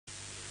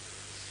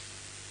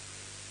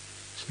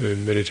So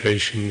in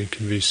meditation it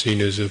can be seen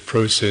as a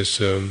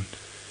process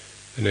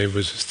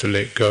enables us to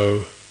let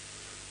go,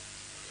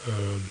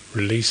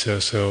 release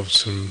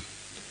ourselves from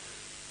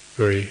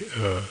very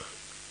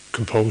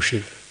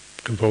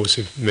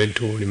compulsive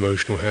mental and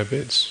emotional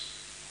habits,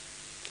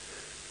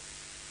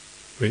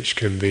 which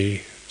can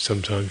be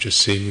sometimes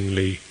just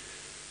seemingly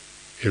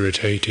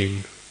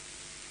irritating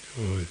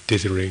or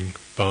dithering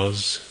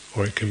buzz,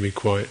 or it can be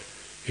quite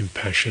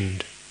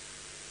impassioned.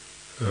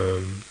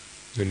 And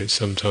it's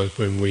sometimes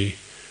when we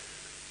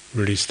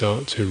really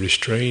start to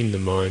restrain the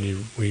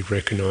mind, we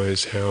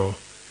recognize how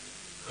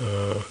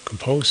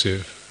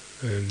compulsive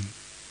and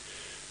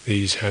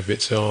these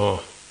habits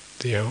are,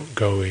 the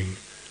outgoing,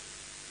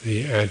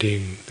 the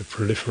adding, the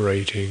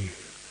proliferating,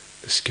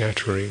 the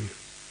scattering,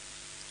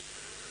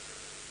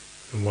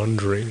 the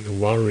wondering, the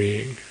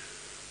worrying,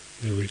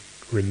 the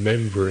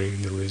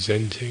remembering, the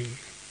resenting,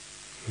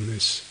 and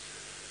this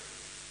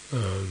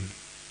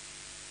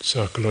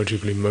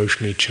psychologically,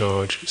 emotionally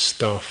charged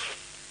stuff.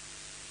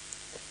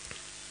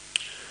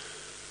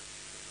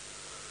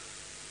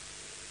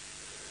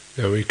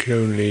 Now we can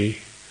only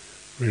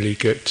really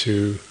get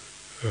to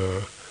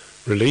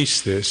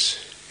release this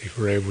if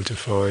we're able to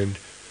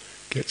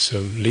get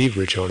some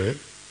leverage on it.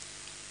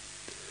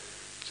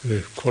 So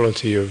the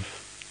quality of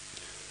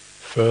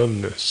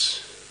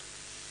firmness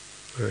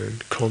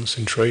and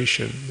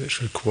concentration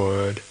that's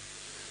required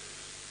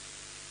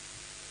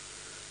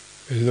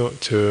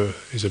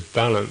is a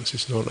balance.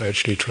 It's not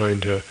actually trying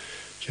to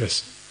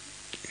just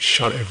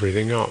shut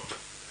everything up,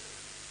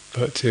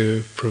 but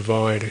to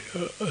provide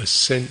a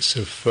sense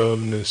of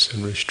firmness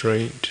and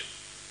restraint,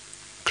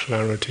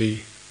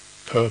 clarity,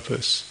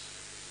 purpose,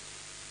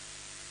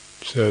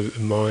 so that the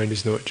mind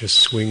is not just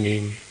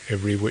swinging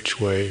every which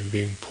way and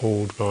being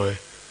pulled by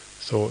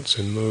thoughts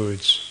and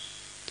moods.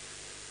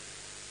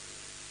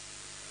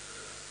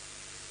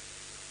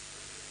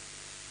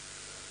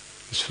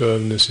 This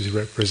firmness is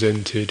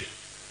represented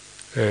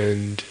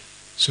and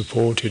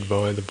supported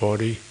by the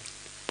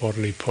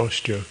bodily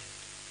posture,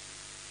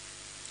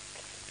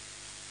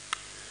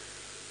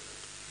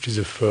 which is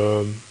a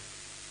firm,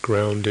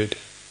 grounded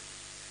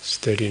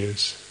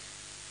steadiness.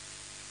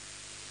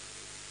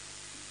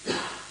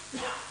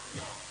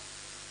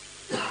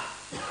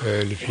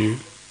 And if you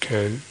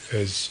can,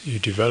 as you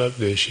develop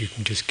this, you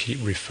can just keep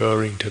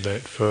referring to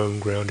that firm,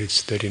 grounded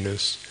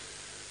steadiness.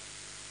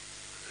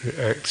 It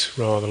acts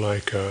rather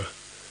like a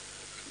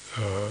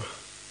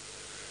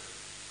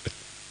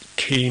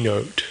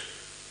keynote.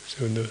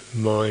 So the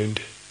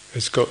mind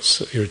has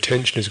got, your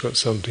attention has got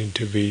something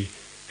to be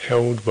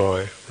held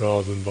by,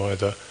 rather than by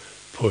the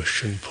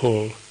push and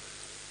pull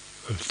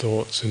of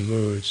thoughts and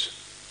moods.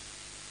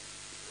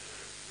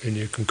 And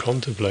you can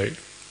contemplate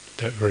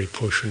that very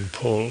push and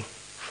pull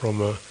from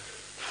a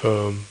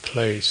firm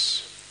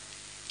place.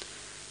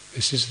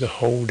 This is the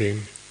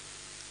holding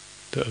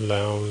that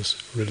allows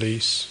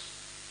release.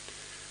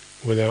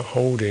 Without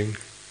holding,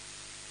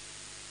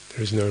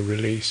 there is no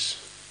release.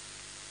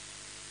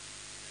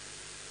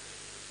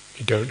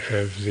 You don't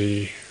have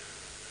the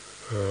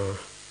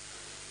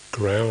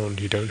ground,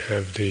 you don't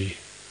have the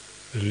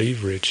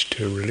leverage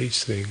to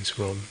release things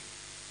from.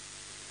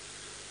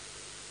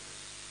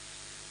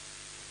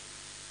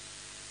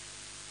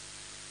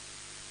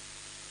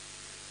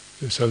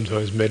 So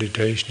sometimes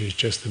meditation is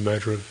just a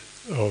matter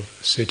of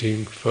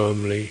sitting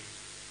firmly,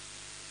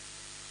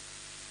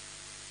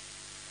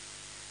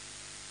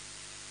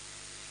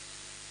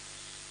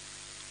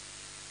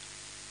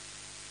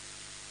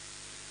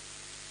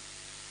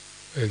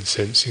 and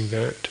sensing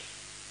that,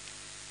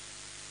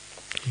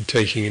 and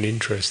taking an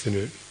interest in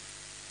it.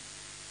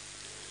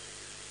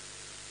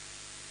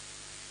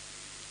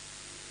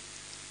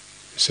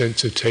 The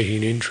sense of taking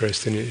an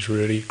interest in it is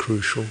really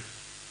crucial.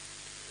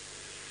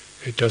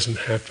 It doesn't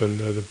happen,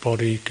 though the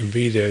body can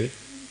be there.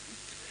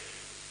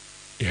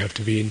 You have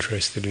to be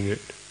interested in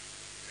it.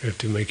 You have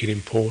to make it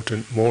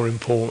important, more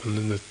important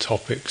than the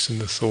topics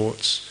and the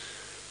thoughts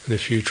and the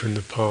future and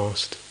the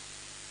past.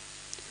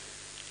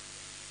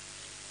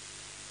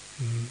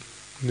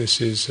 This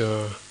is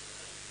a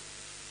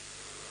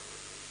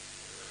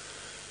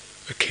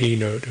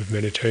keynote of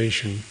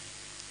meditation.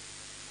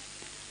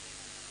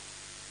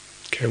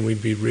 Can we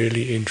be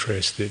really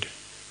interested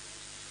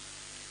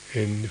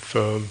in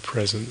firm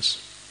presence,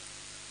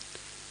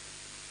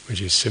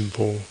 which is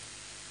simple,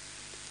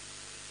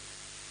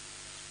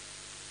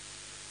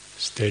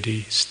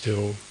 steady,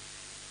 still.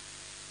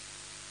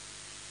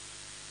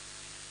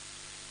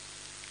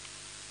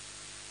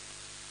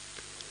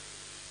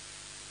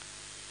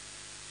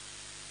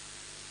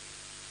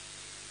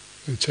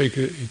 You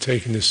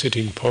take in the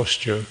sitting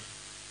posture,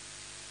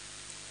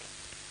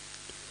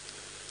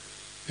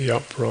 the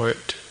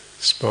upright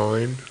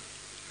spine,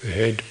 the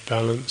head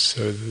balanced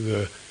so that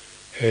the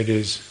head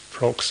is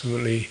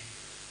approximately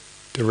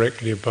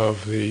directly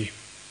above the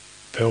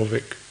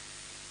pelvic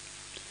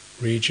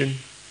region,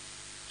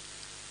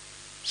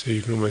 so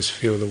you can almost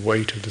feel the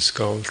weight of the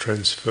skull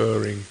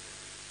transferring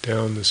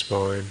down the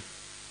spine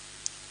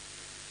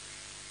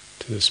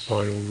to the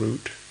spinal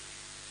root,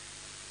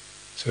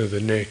 so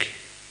the neck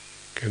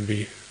can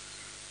be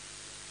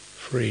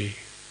free.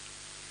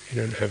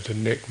 You don't have the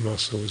neck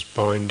muscles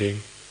binding,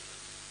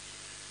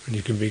 and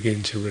you can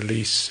begin to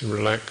release and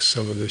relax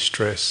some of the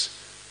stress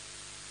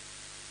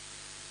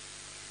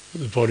that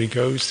the body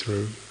goes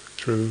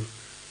through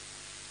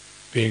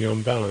being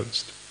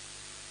unbalanced.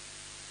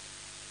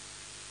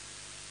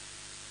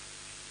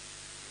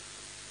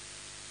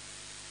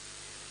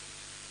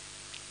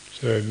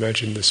 So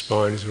imagine the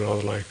spine is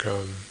rather like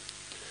a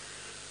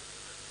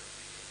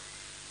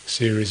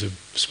series of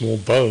small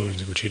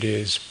bones, which it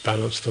is,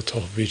 balanced on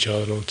top of each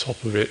other, and on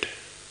top of it,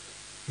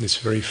 this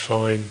very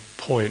fine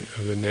point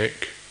of the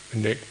neck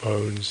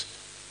bones,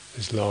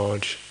 this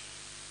large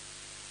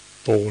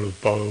ball of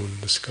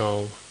bone, the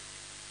skull.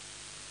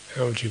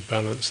 How would you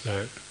balance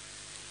that?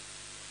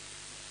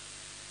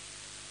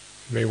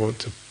 You may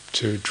want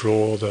to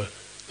draw the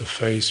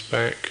face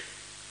back,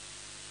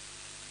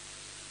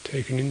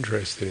 take an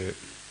interest in it.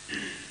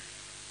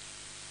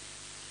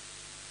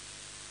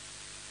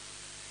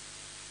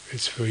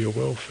 It's for your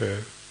welfare.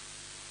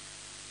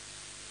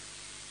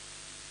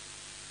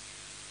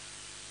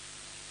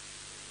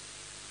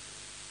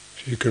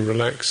 If you can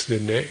relax the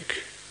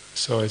neck, the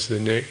sides of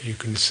the neck, you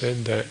can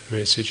send that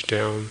message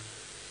down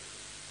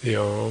the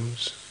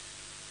arms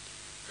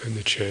and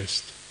the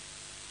chest.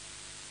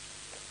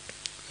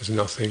 There's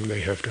nothing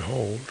they have to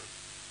hold.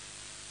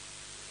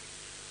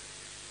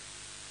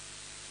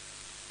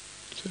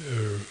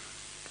 So,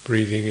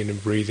 breathing in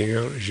and breathing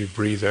out, as you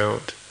breathe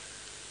out,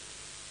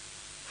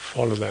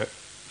 follow that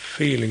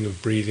feeling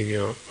of breathing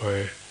out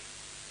by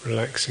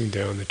relaxing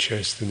down the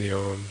chest and the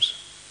arms.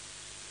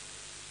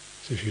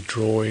 So if you're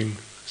drawing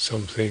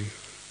something,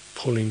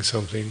 pulling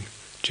something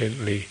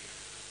gently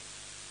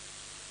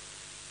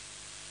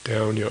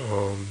down your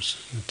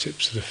arms and the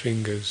tips of the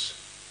fingers,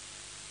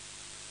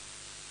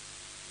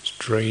 just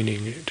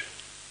draining it.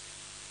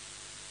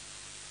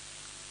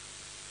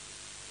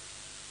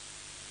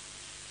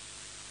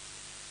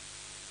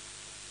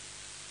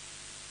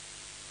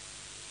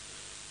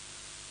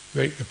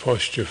 Make the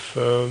posture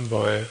firm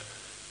by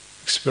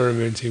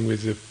experimenting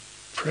with the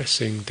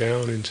pressing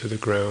down into the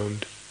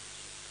ground,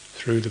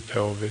 through the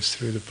pelvis,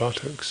 through the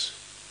buttocks.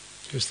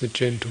 Just the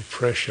gentle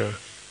pressure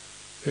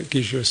that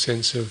gives you a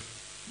sense of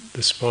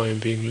the spine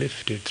being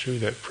lifted through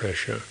that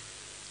pressure.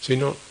 So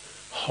you're not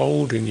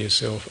holding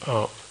yourself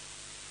up,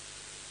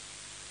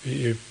 but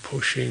you're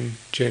pushing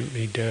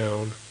gently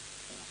down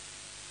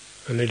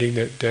and letting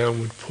that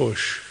downward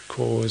push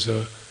cause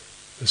the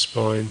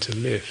spine to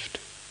lift.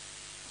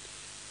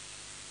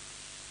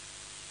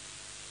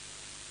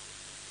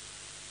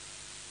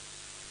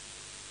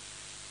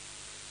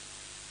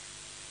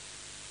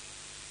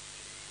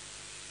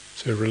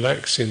 So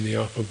relaxing the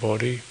upper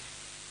body,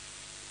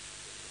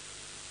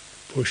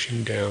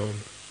 pushing down,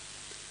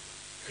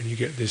 and you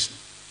get this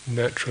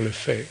natural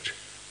effect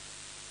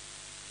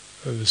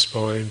of the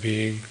spine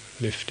being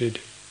lifted,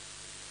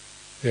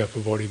 the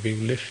upper body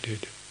being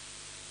lifted.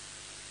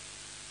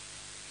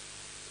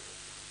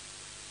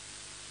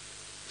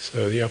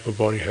 So the upper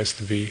body has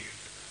to be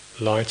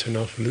light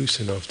enough, loose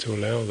enough to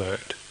allow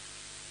that.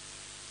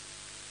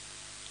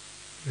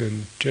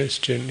 And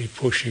just gently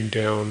pushing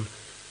down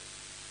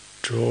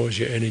draws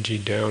your energy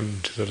down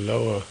into the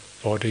lower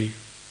body,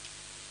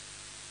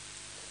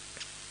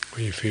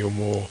 where you feel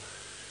more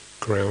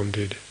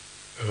grounded,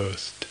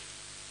 earthed.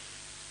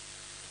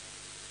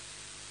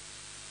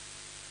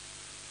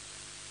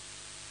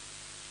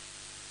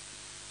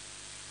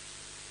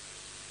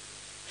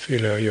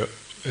 Feel how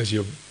as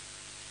your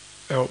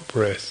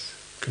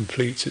out-breath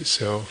completes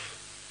itself,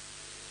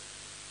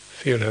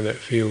 feel how that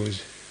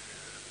feels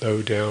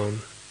low down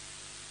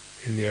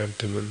in the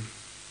abdomen.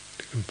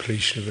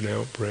 Completion of an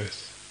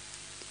out-breath.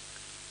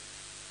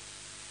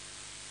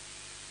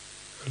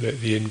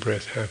 Let the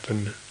in-breath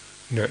happen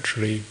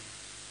naturally.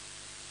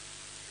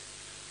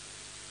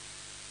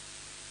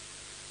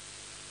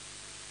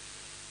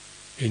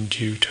 In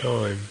due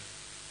time.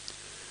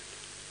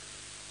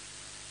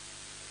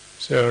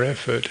 So our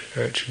effort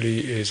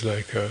actually is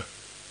like a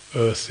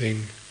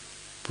earthing,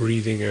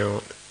 breathing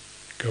out,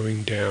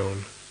 going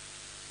down.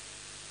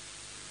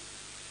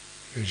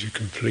 As you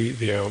complete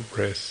the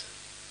out-breath,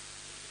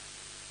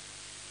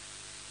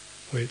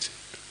 let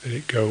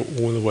it go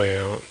all the way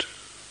out,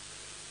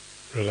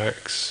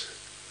 relax,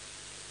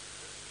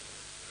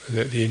 and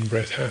let the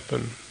in-breath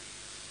happen.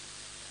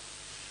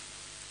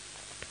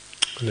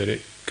 And let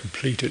it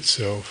complete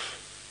itself,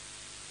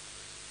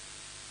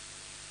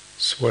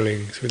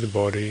 swelling through the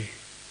body,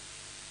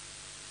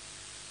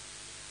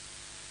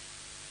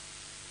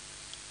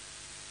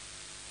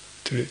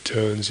 till it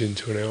turns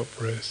into an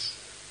out-breath.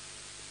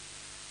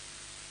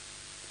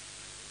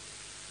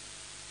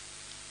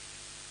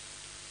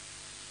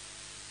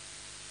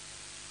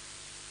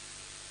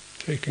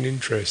 Take an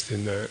interest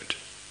in that.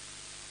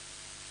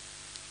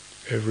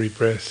 Every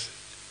breath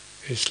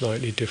is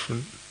slightly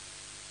different.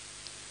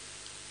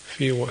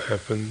 Feel what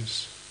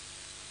happens,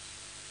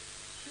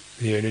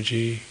 the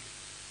energy,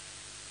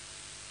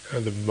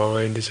 how the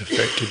mind is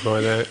affected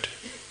by that,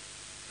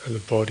 how the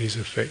body is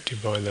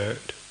affected by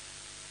that.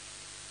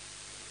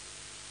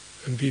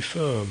 and be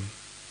firm.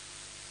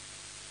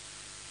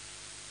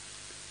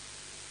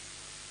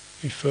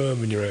 Be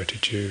firm in your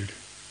attitude.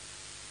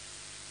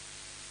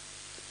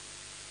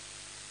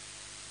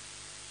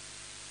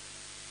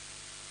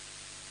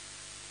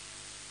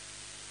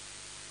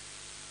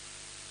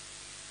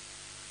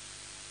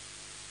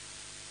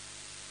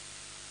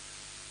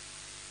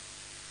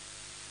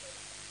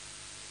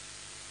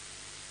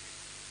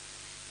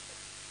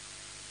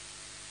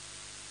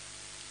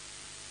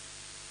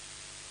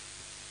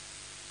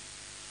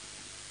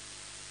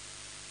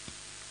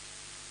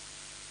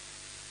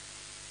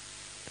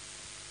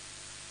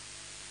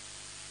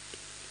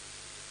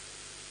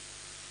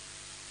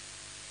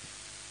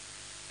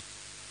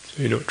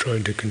 So you're not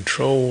trying to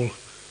control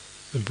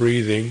the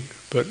breathing,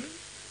 but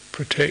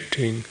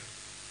protecting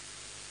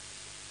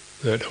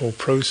that whole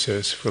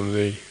process from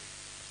the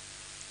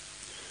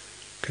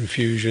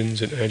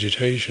confusions and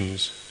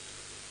agitations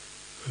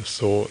of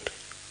thought.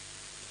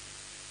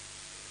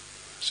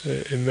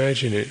 So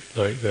imagine it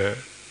like that,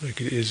 like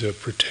it is a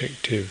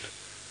protective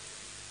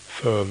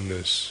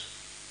firmness,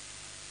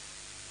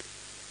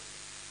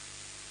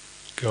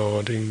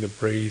 guarding the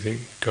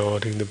breathing,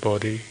 guarding the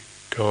body,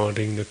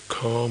 guarding the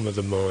calm of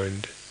the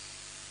mind.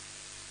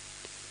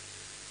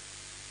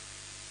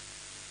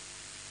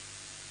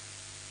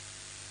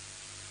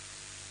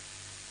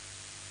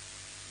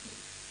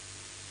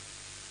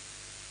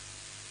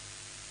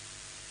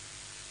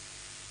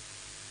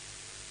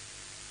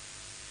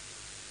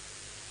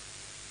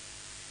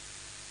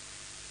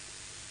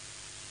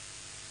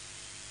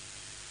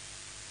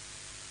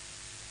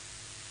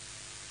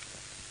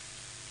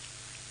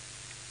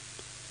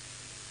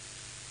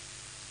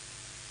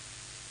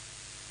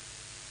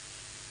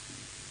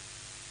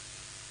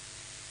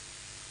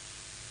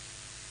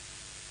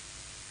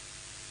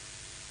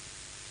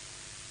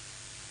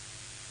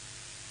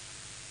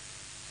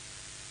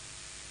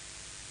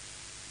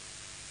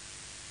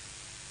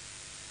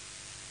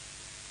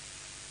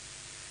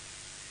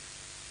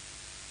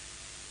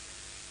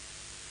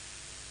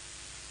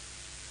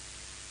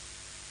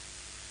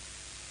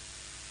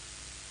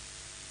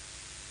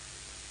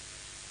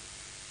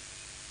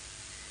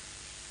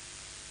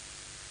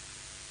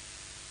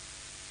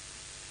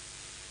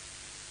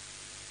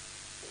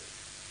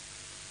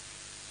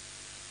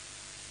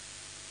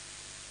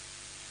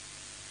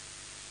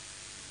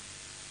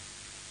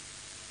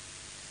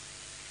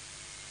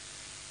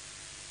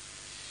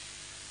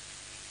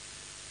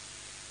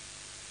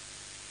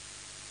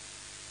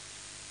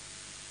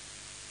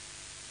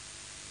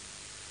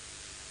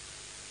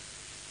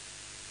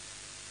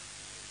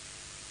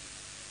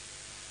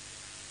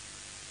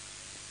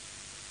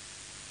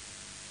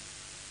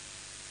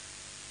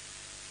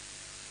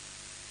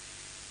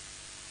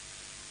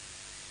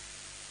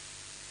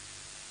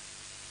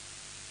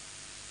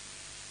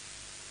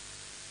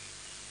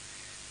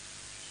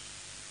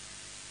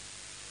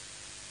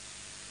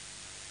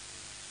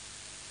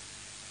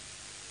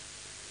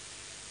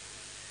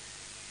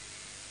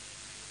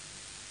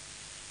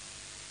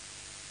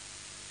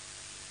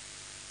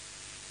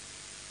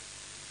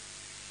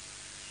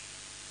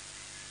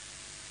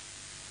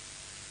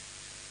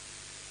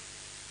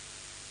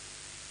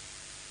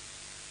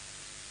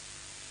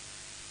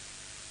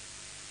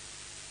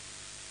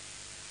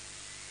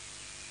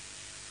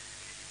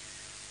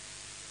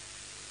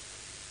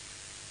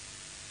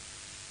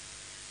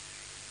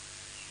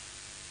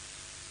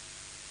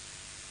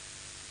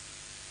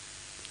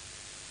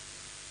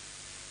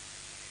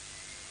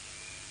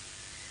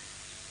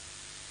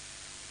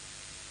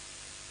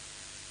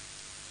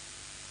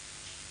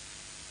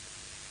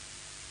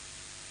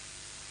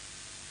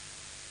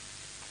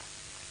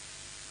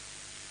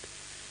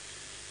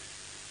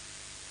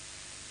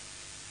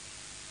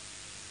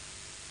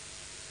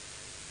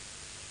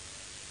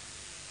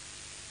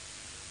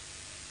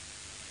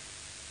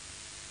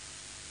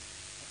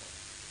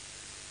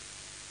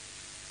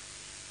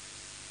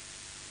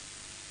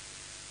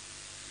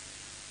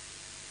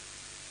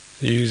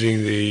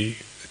 Using the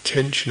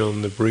attention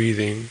on the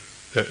breathing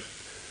that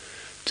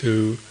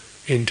to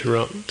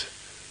interrupt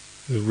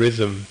the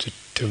rhythm,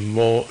 to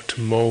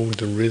mould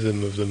the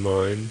rhythm of the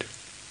mind.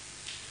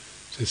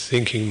 The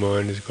thinking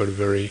mind has got a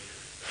very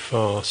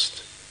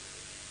fast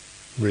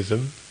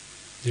rhythm.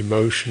 The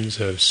emotions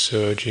have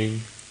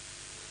surging.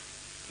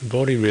 The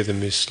body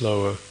rhythm is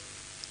slower.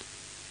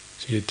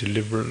 So you're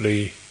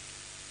deliberately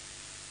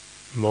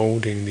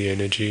moulding the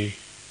energy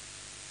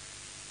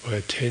by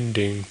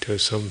attending to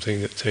something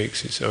that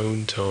takes its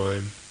own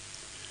time,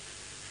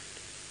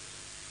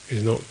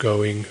 is not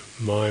going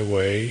my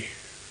way,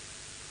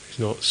 is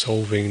not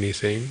solving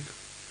anything,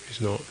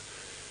 is not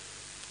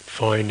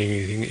finding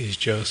anything, is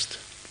just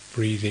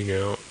breathing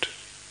out,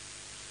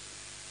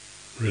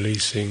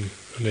 releasing,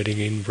 letting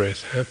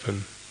in-breath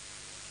happen,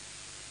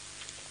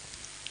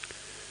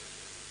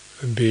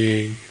 and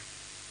being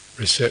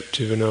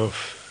receptive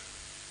enough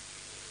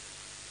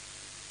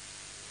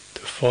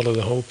to follow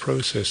the whole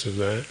process of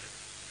that.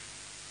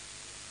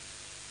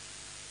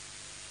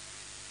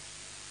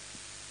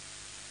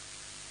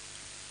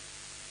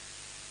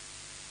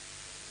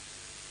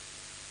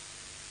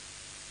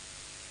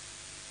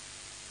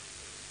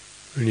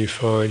 And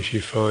if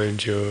you find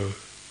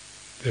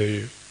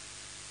the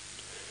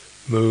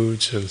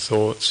moods and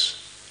thoughts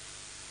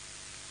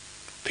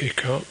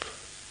pick up,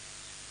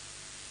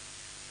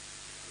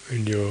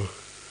 and you're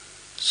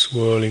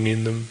swirling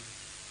in them,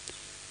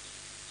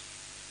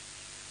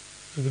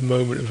 at the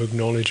moment of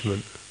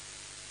acknowledgement,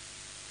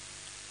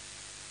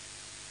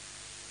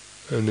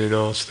 and then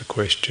ask the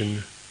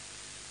question,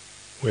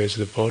 where's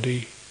the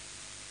body?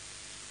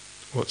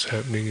 What's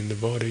happening in the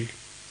body?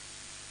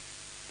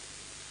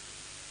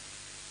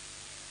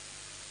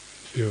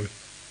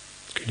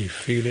 Can you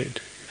feel it?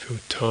 You feel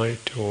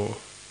tight or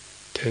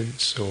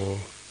tense or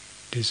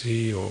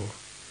dizzy, or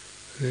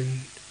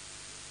then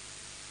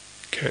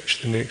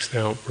catch the next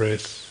out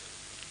breath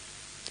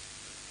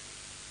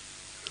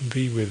and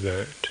be with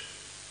that.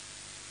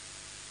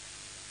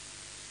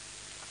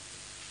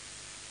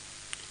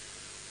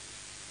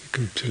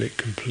 Until it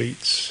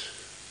completes,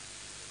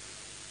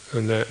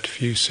 and that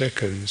few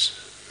seconds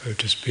of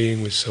just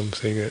being with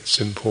something that's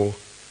simple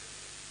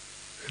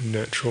and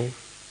natural,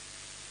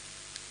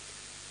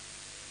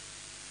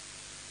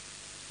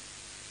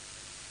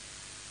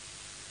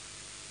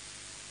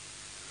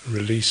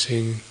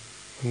 releasing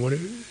what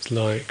it's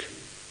like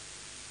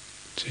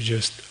to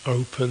just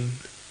open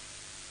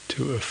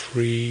to a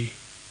free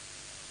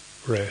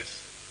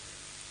breath,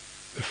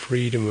 the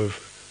freedom of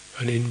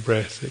an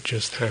in-breath that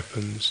just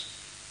happens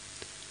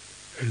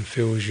and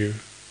fills you.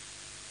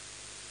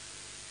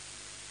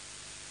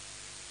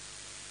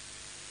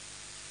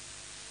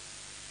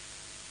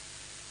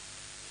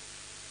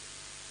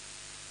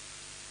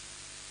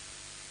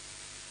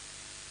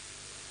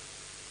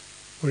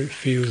 What it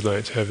feels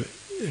like to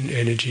have an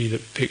energy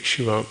that picks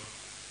you up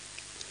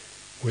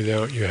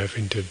without you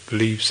having to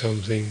believe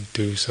something,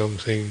 do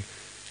something,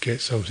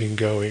 get something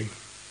going.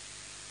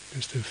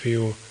 Just to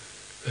feel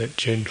that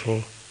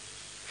gentle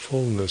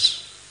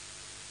fullness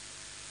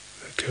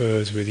that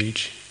occurs with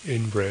each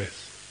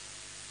in-breath.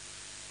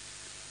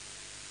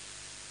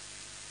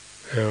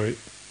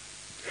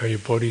 How your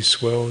body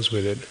swells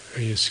with it,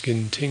 how your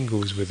skin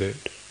tingles with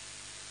it.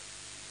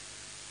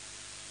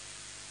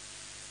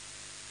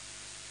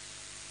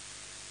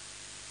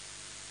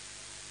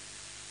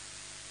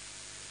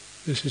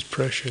 This is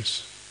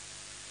precious.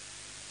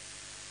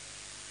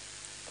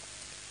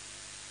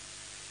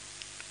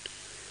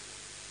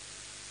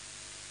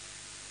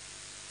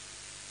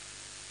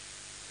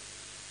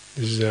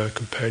 This is our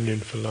companion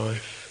for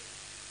life.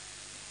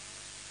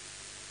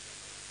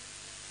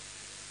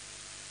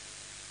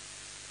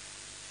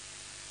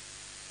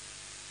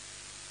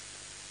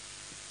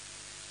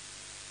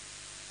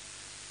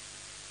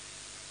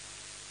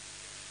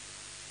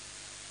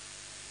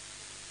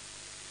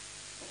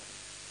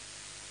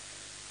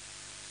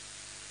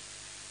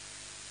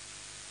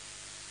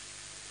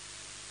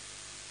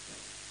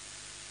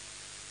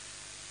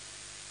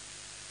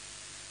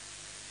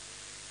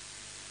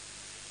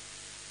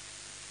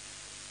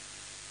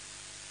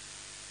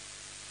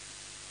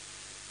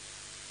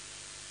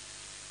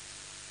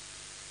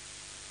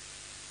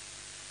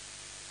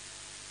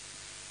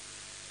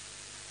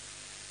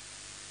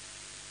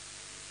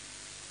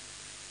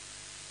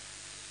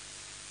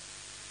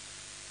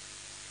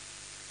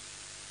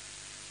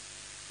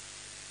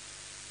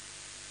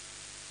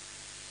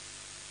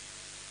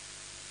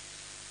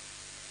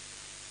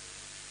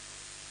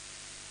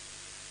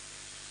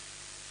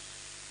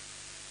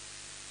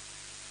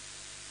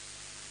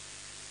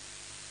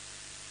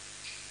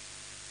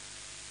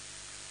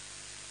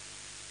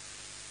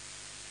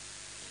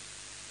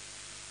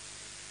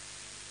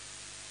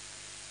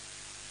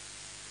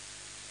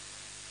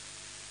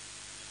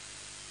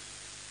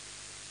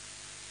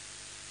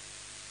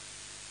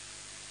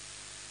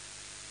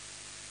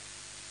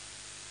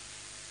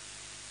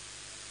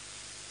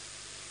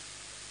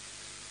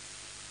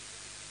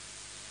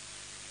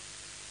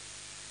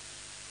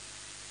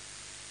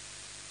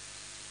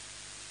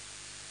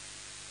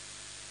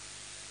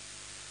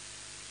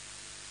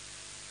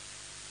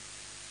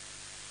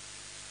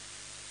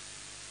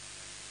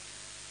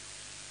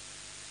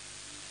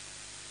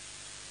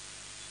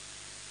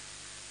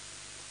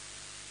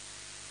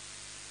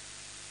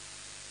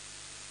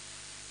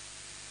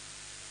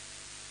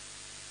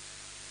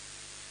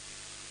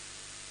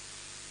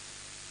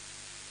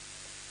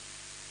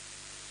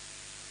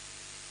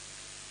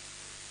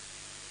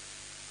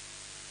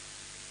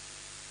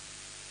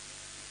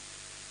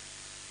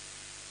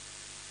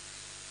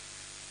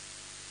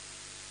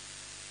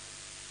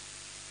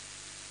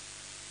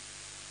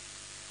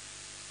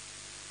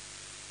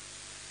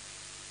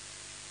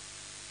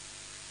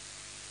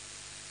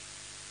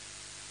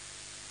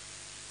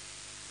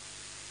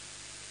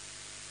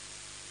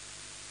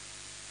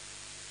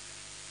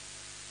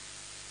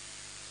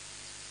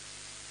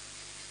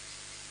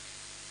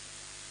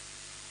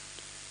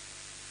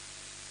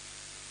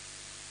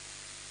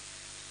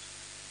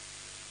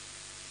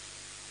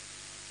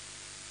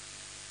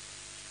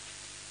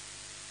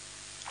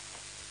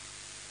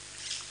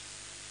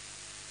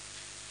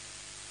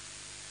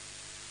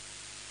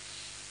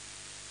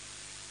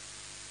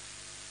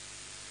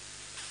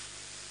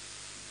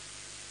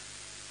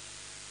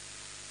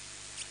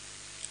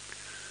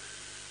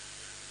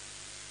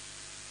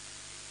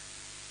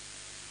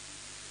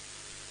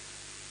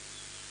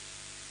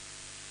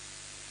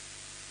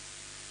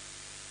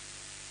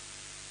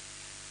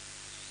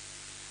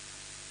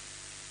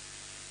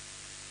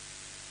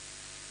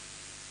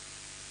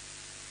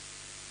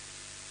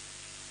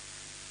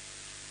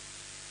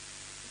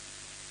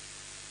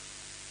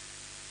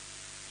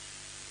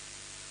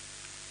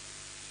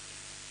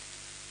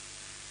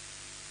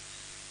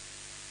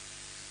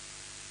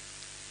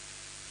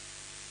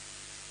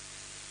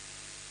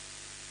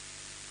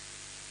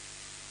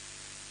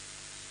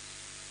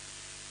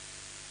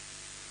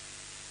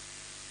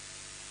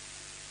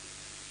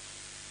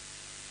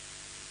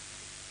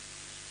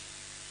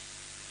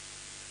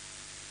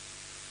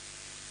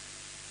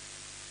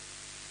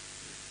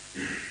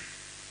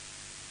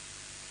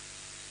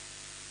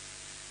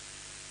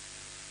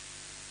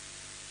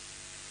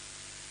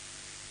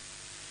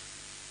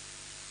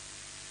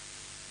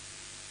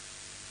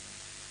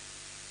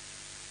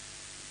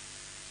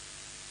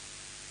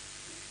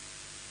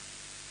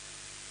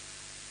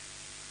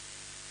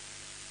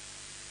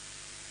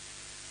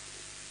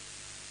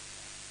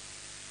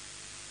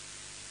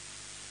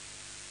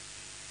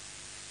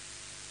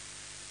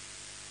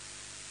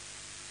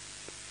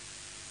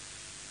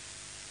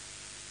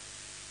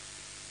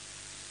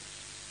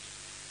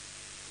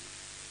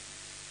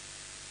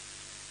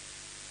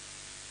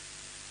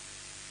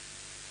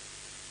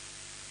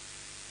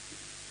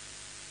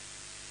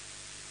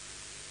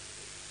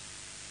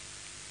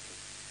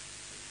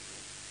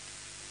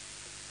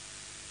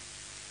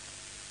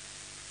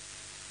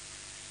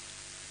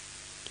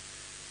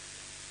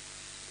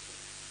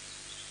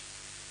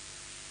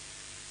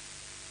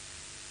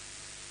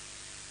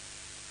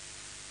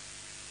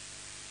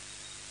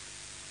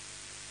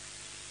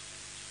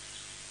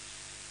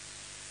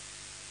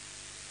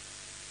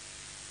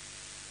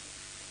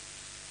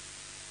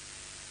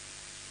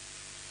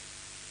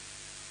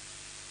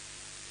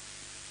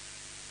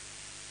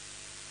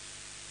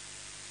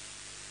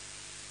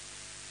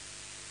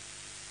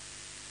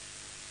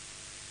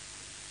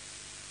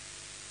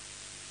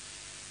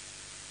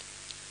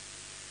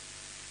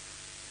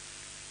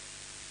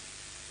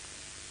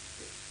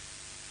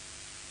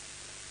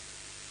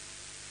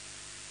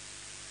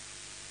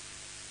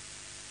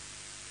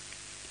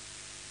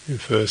 in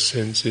first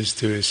sense is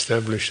to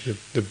establish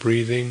the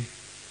breathing,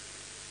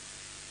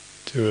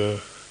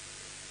 to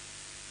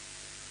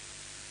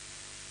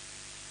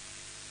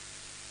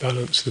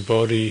balance the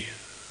body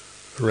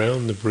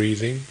around the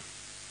breathing,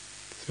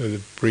 so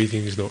the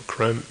breathing is not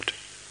cramped,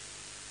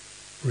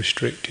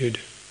 restricted.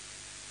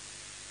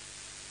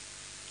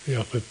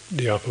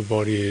 The upper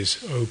body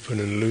is open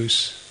and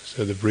loose,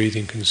 so the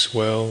breathing can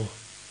swell.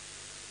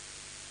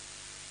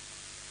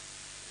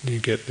 You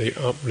get the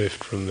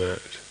uplift from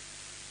that.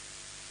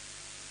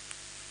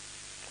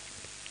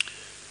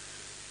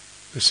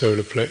 The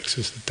solar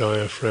plexus, the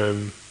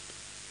diaphragm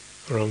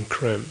are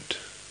uncramped,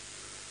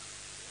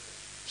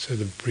 so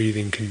the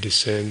breathing can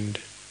descend.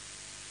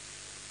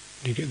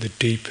 You get the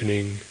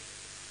deepening,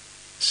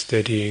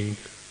 steadying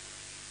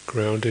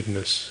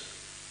groundedness.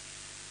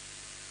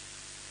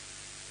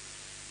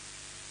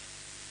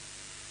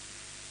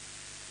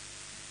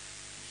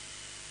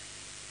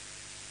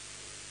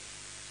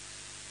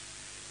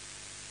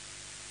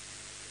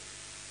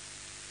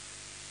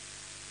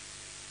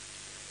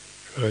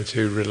 Try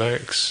to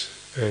relax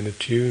and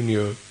attune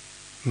your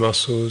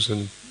muscles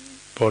and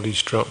body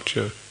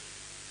structure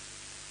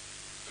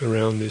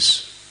around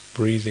this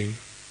breathing,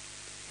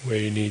 where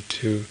you need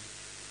to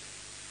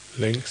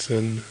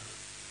lengthen,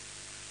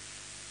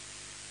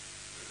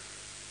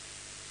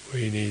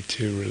 where you need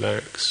to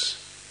relax.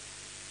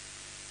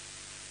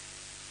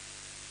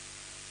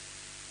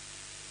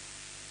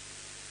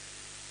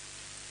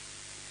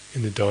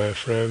 In the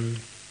diaphragm,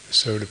 the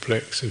solar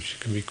plexus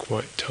can be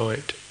quite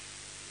tight.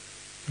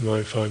 You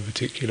might find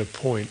particular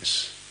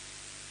points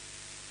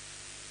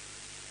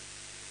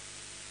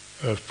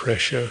of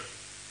pressure,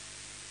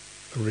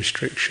 of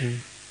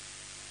restriction.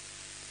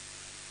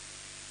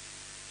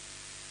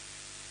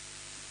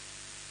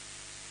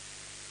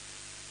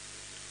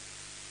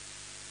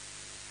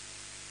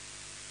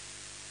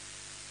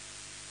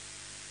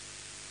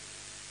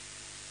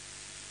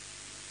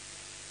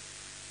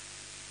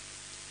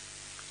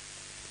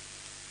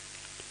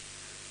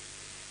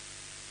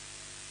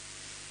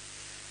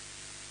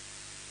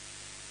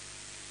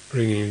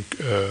 Bringing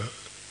a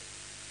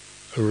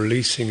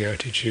releasing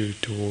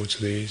attitude towards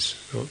these,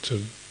 not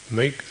to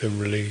make them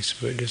release,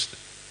 but just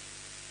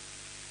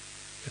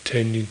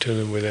attending to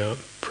them without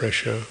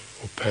pressure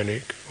or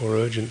panic or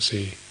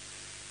urgency,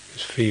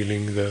 just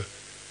feeling the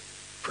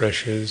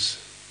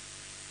pressures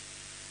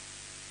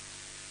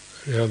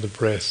and how the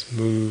breath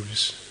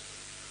moves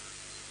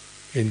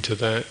into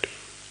that.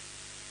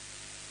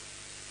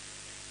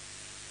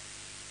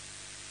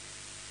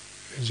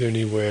 Is there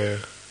anywhere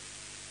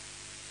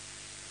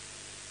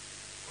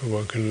where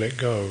one can let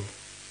go?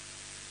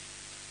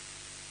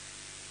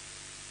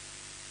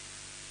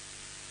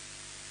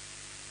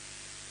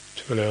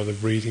 To allow the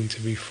breathing to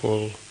be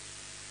full.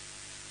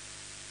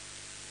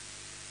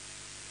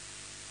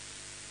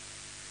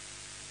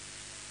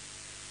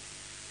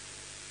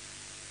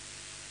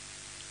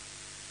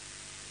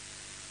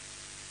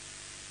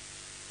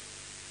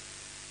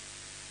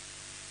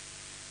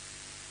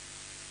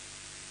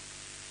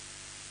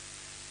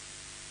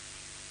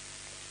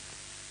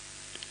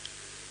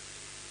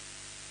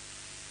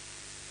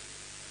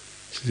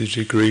 To the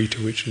degree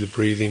to which the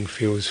breathing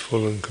feels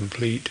full and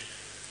complete,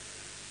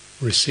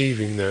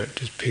 receiving that,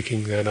 just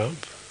picking that up,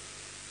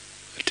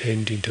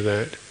 attending to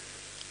that,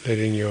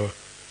 letting your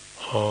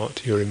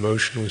heart, your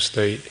emotional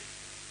state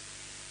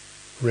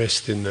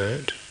rest in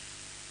that,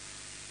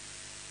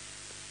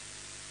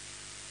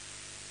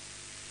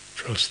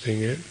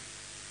 trusting it.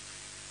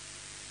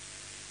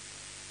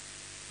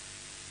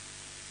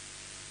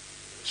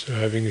 So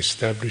having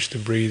established the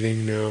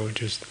breathing, now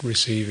just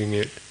receiving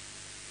it.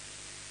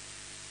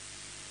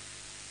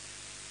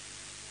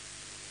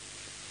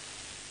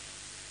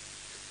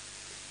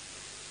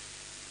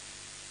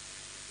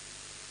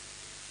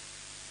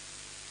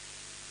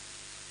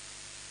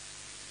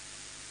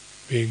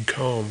 Being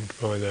calmed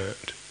by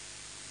that.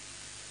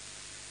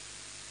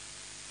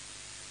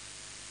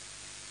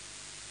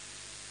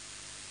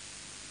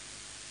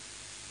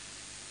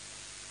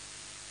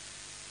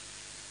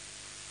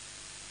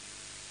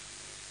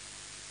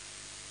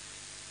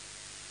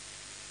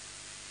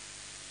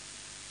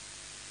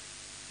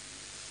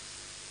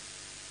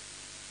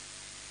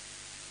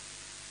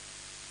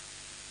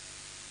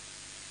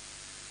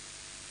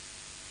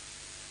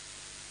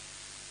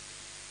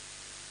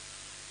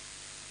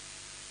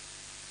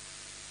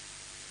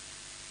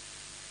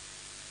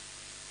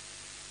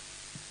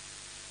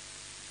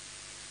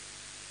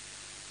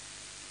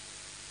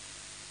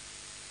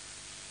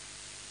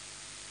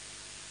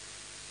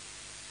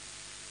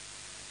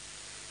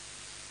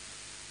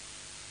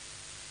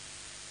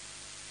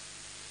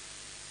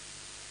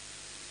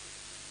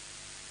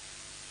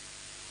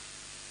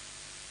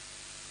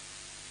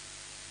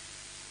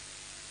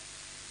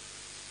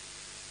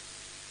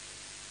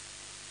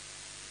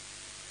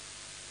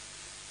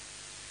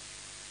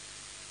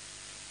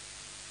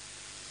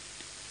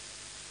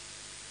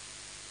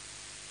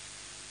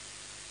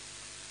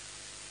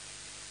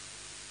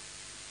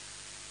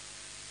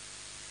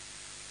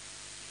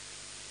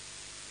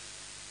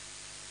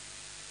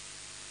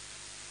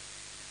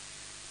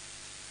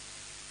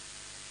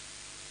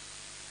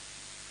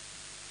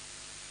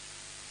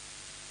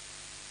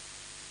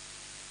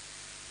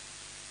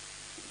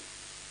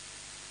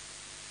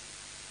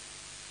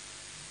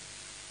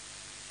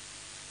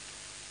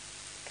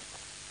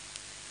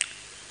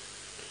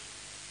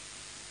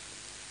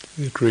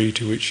 the degree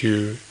to which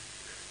you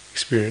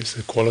experience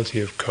the quality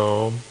of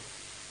calm,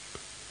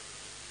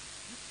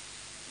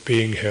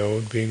 being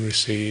held, being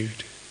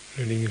received,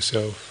 letting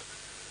yourself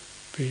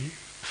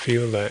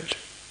feel that,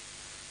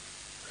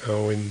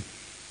 how when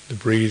the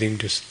breathing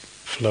just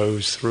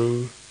flows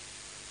through,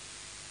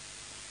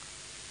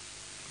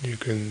 you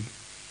can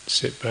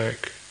sit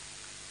back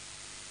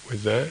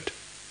with that.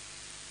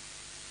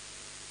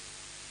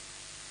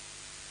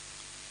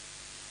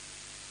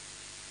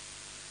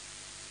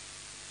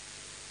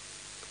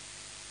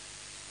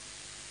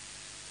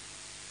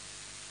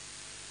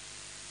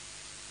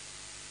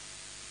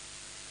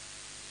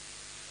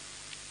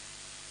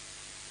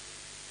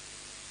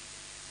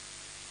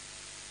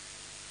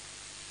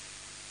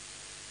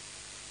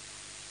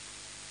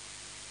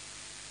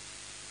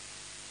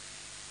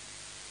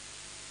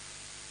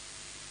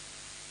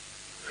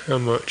 How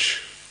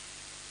much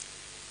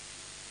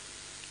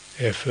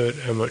effort,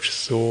 how much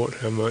thought,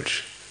 how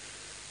much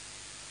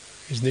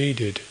is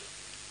needed?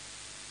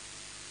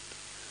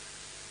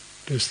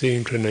 Just the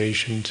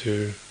inclination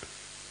to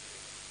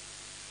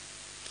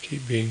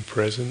keep being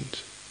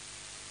present.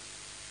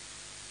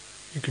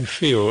 You can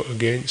feel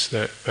against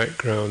that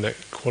background,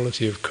 that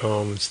quality of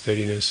calm and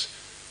steadiness,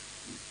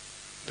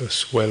 the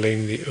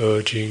swelling, the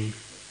urging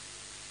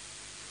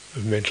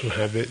of mental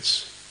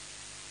habits,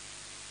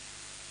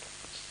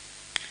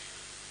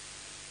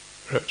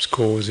 perhaps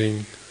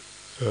causing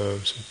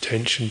some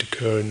tension to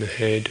occur in the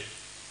head,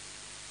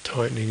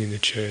 tightening in the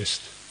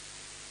chest.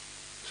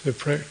 So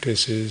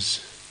practice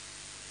is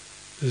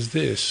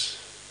there's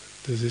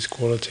this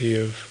quality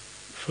of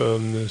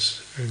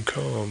firmness and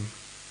calm.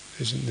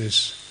 Isn't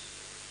this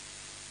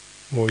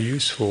more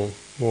useful,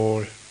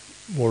 more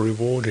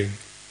rewarding?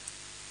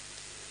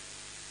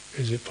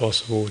 Is it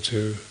possible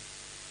to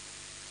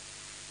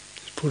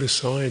put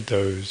aside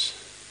those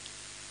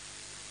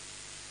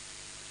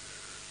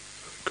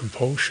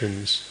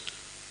compulsions,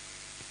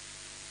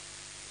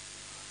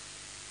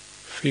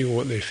 feel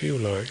what they feel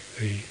like,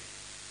 the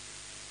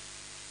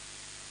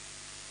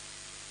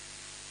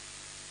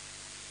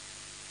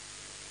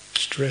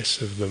stress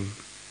of them?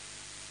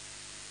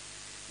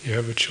 You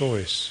have a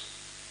choice.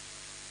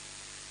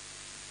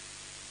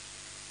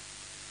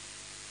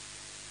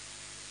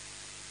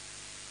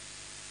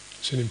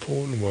 It's an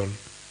important one.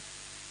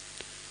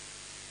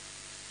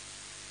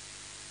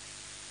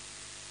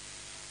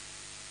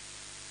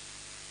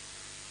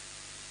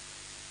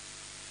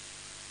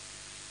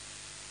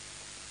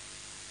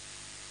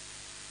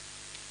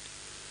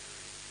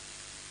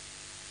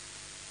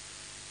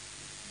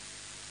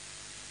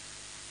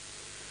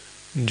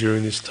 And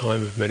during this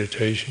time of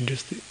meditation,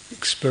 just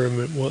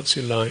experiment what's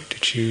it like to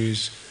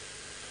choose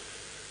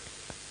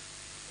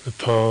the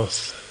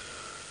path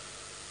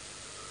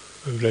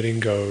of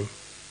letting go,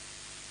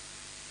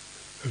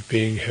 of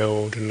being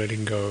held and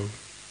letting go.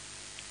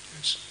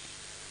 It's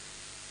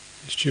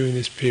during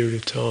this period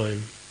of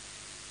time.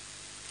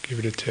 Give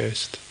it a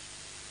test.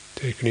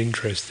 Take an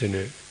interest in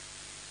it.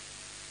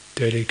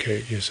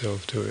 Dedicate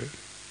yourself to it.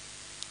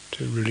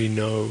 To really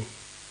know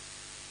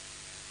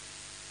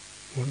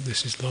what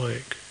this is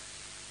like.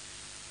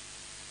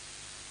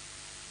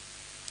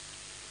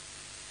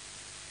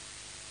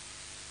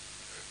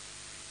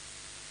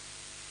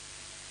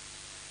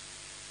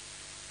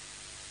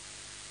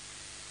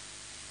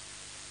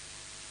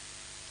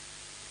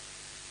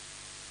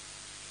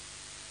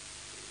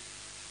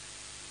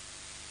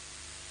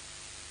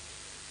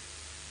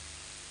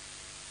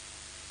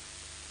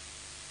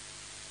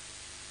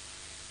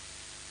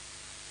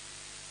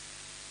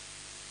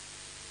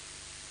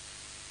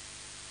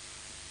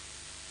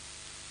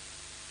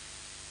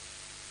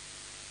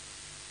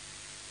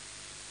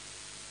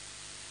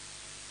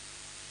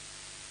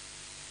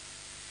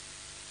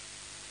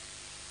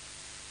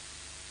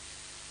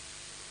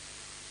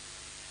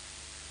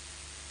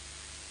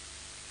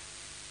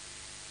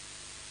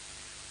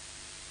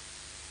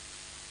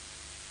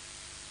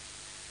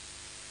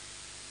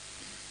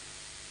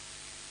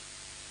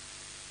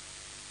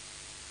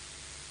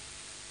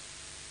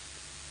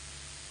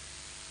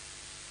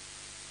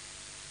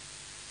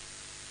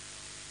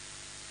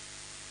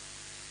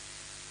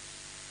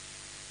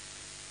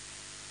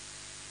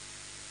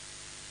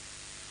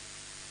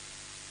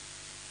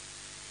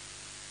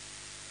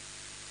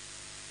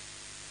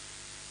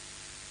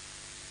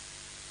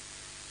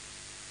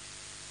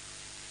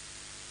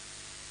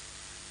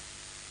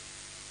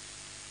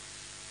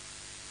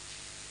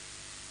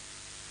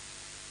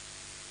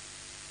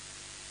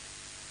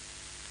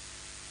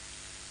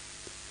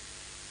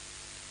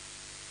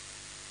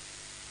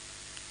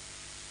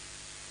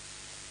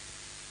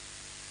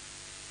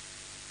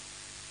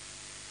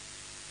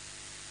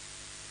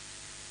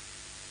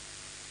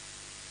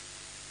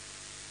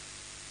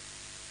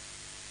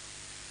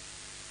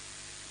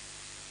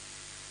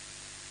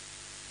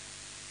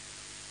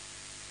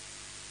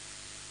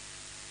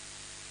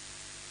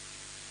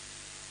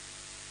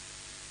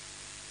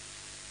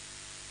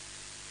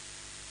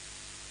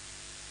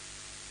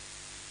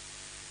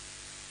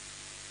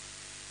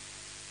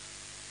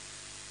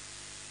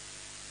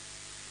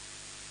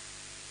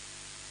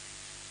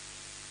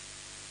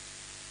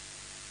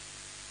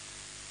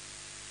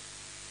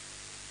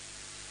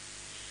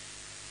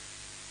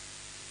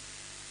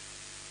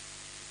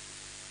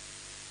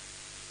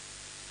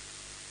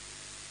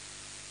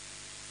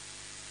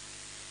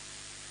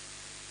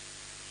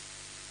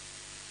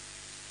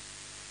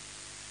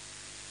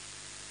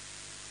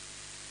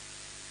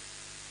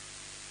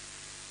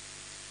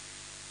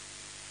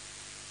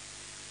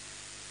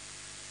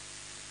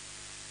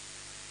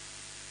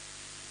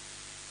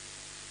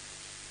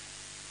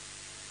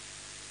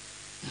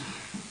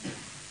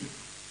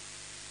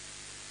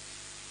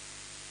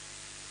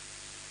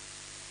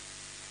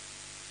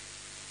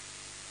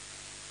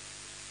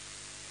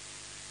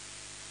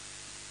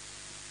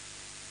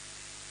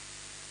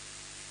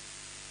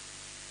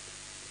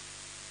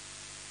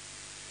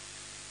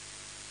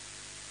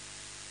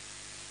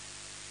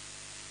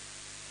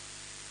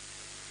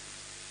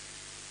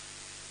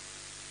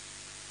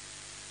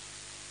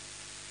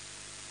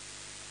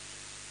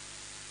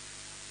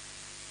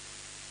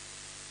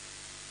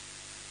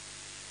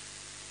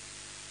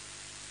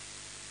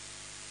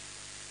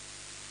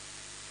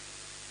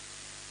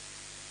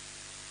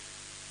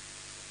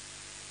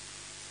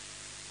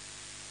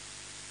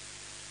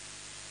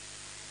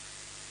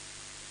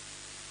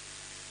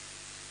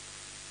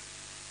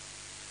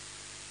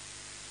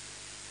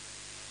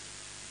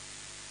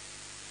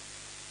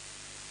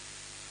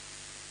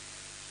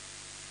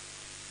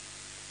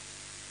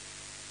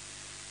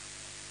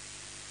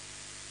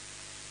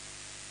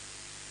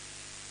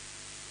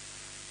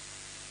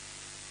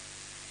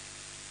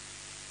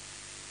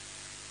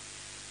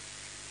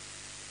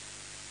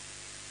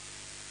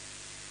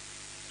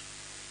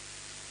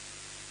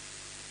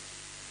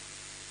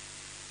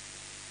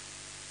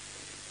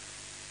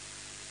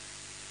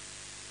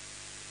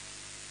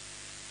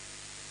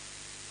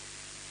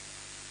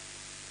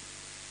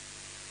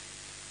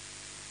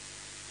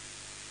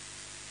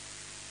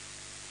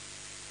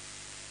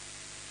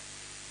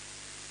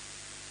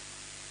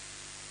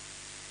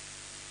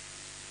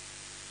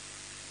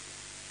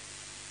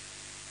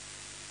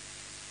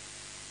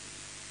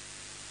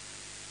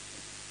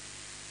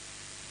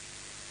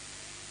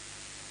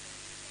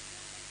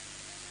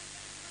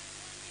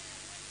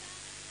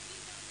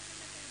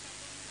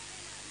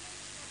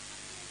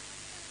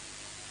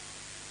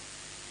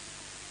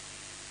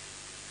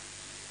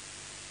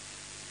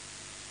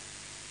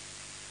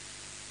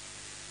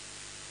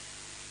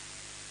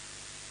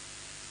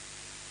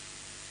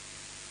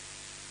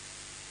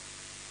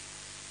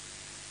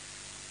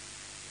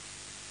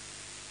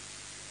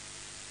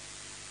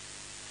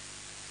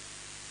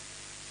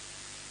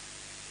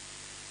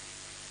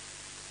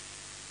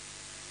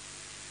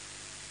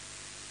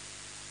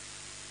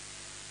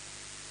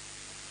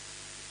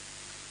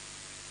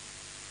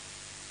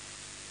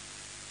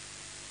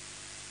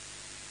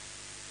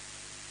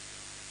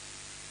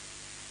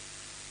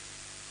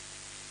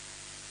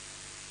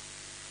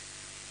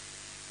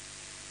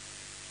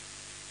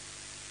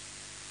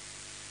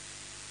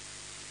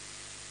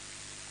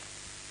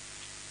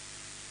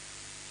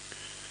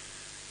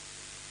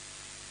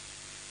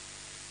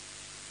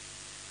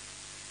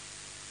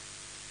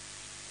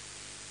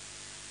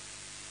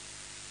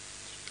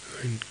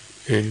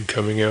 in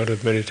coming out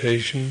of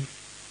meditation,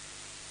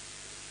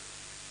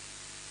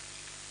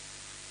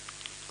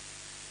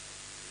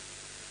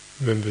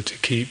 remember to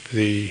keep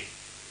the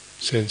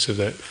sense of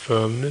that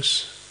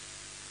firmness,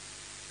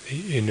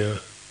 the inner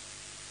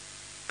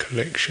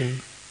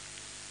collection.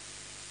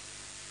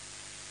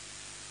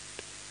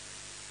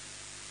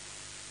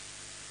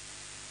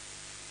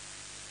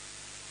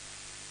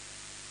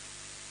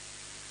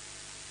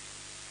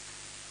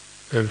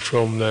 And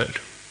from that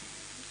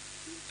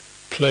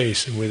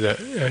place and with that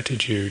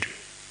attitude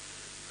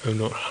of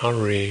not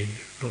hurrying,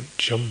 not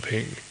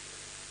jumping,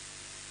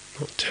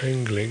 not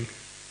tangling,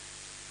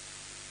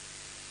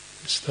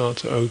 start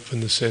to open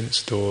the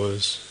sense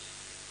doors,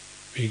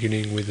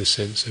 beginning with the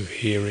sense of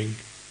hearing.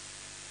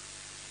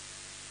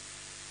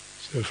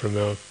 So from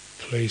our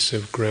place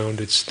of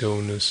grounded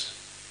stillness,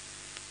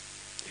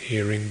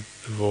 hearing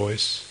the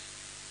voice,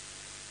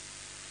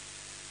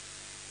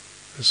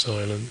 the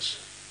silence,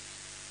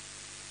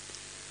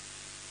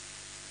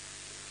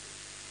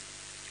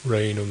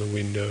 rain on the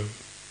window,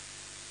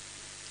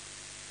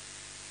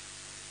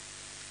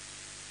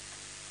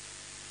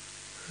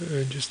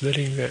 and just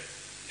letting that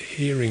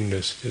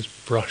hearingness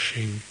just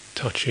brushing,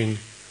 touching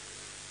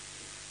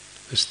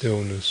the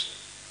stillness.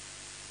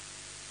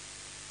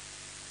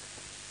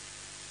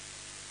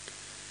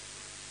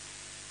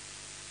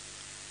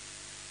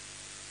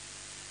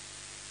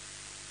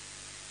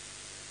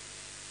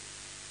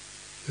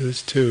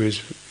 This too is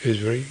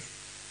very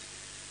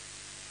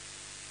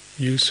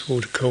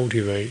useful to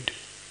cultivate.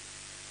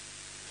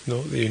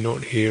 Not that you're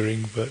not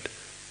hearing, but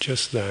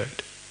just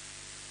that.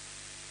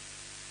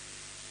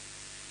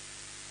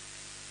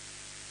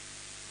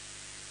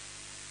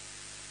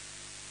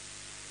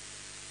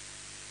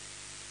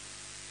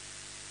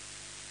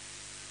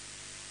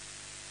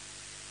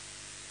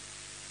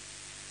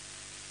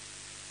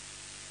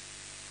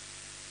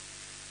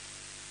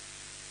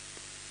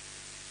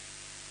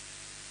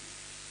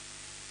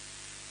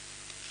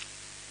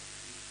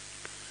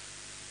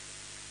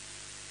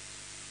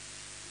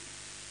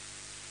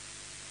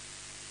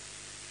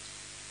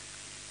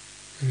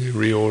 And then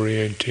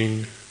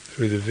reorienting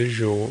through the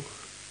visual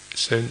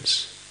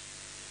sense,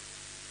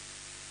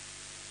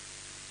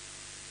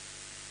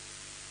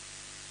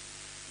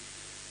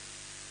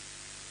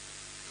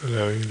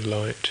 allowing the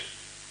light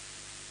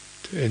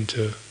to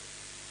enter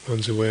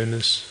one's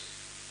awareness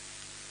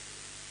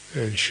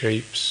and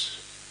shapes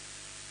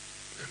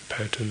and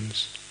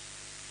patterns.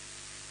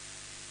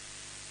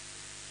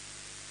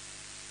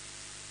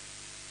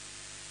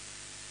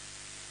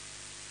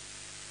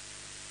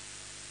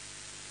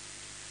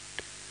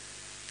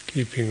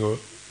 Keeping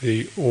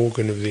the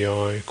organ of the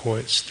eye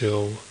quite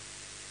still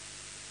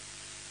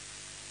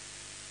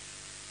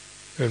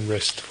and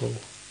restful.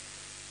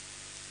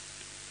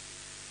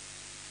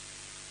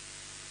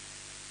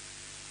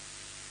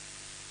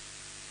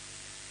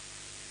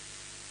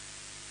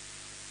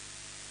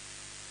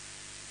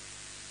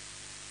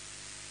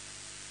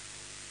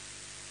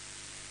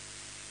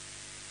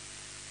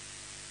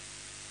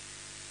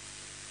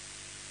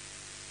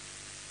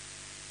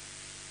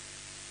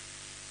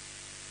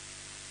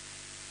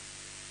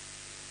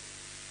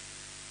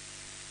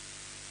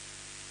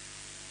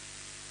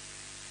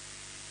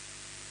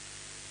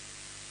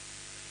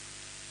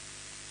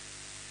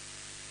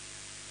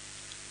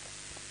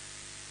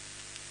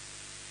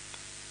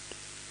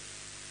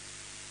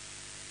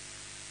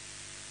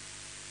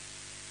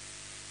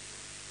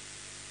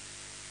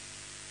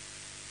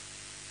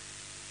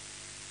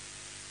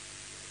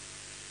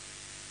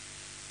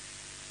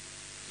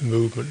 The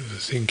movement of the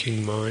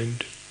thinking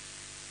mind.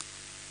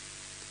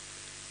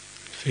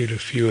 Feel a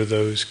few of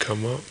those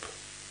come up,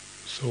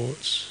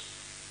 thoughts.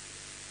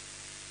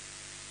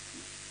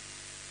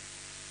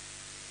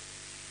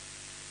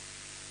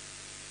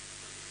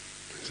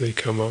 As they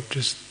come up,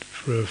 just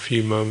for a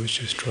few moments,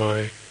 just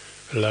try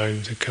allowing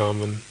them to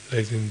come and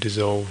let them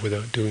dissolve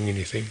without doing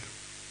anything.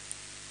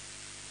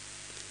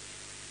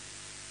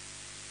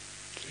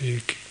 So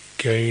you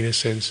gain a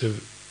sense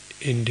of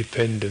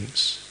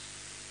independence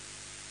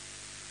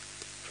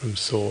from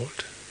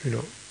thought. You're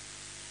not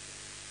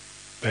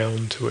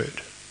bound to it.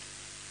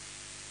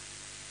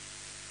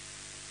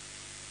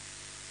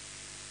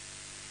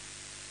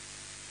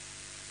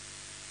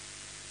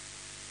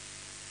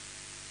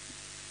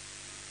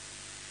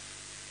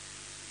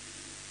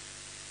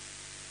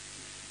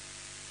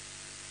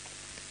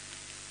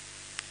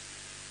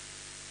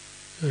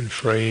 And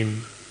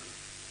frame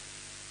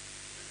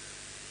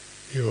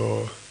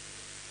your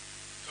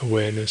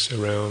awareness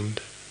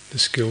around the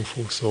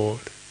skillful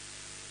thought.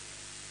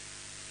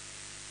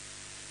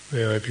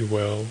 May I be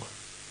well.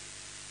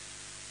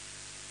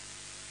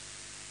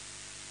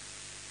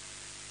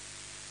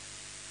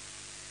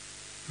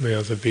 May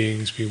other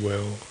beings be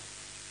well.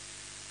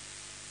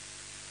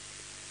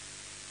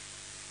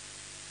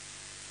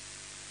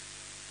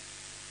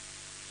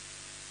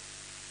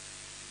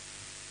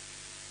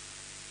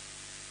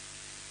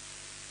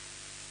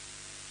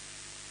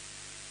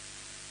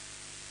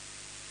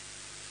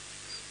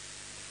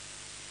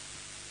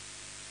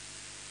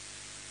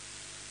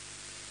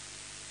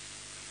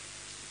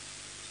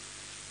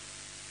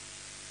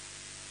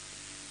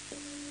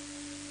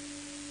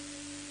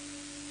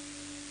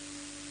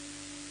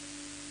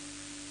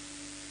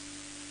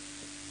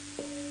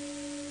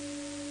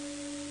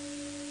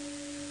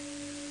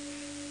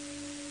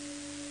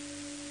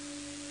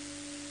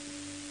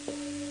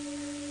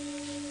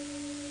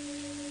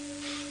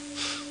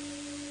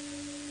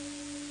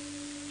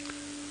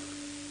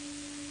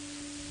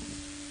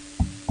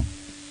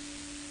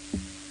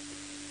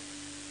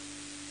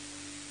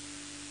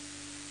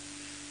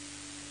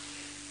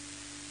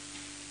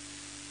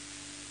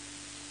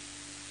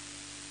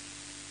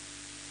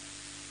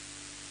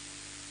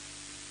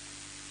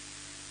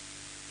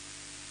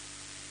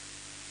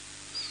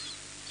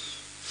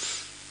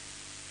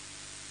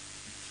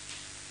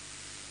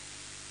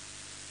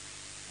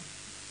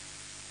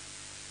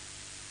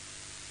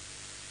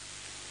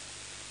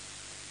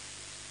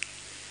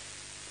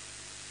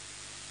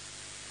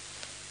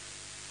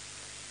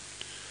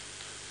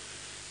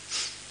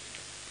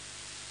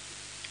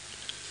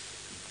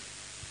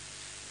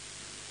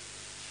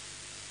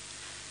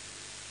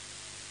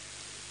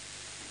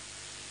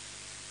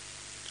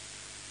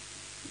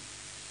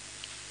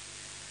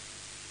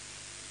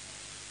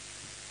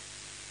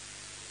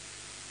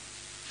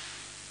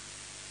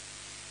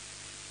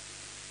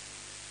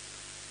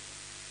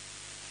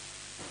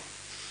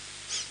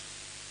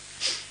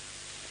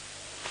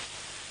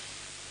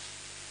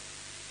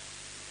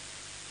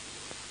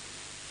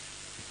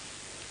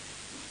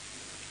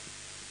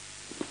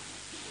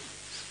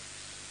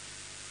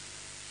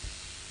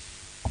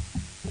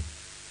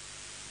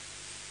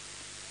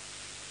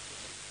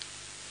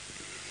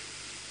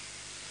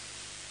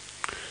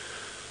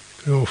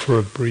 or for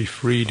a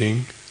brief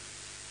reading.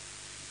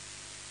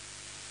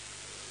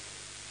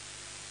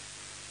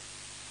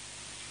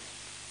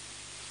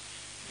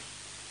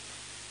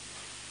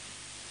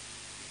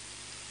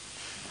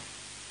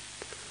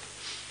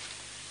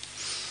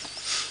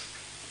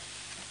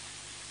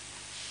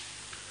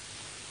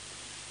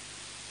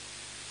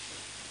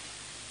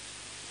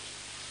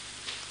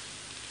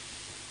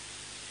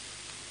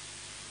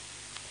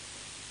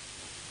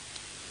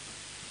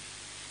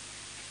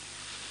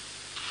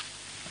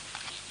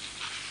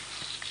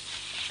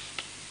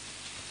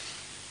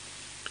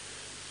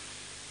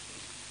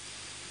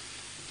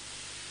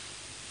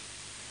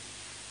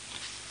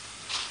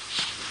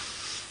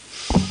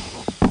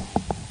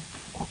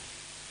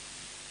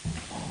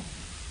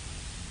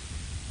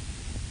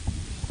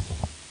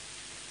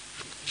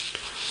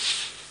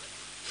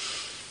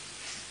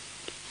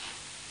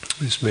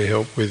 This may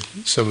help with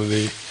some of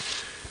the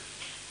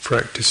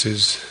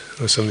practices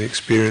or some of the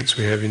experience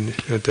we have in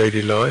our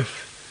daily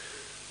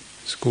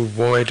life. It's called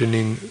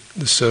widening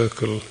the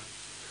circle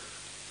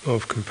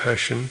of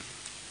compassion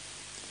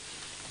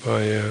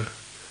by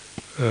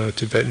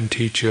Tibetan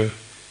teacher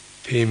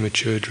Pema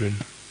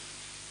Chodron.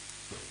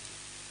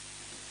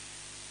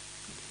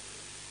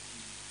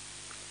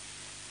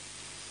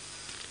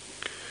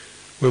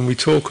 When we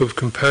talk of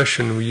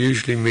compassion, we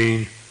usually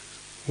mean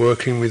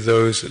working with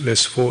those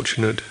less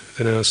fortunate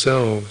than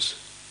ourselves,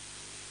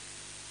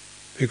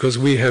 because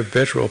we have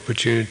better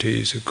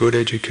opportunities, a good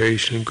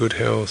education and good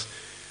health.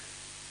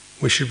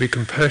 We should be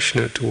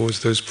compassionate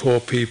towards those poor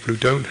people who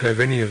don't have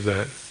any of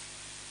that.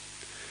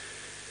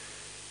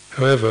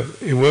 However,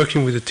 in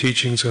working with the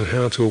teachings on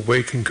how to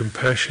awaken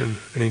compassion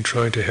and in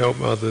trying to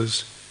help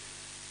others,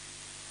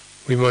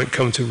 we might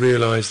come to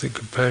realize that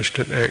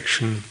compassionate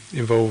action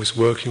involves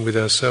working with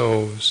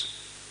ourselves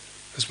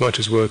as much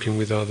as working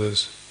with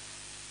others.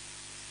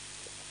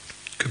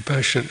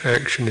 Compassionate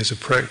action is a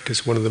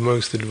practice, one of the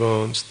most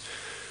advanced.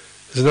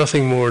 There's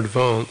nothing more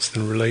advanced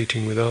than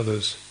relating with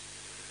others.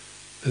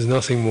 There's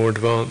nothing more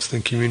advanced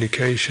than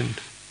communication,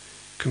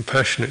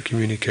 compassionate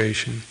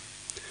communication.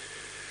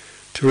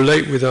 To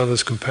relate with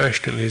others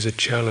compassionately is a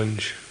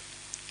challenge.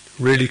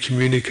 Really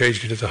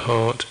communicating to the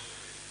heart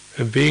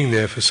and being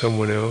there for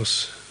someone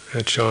else, our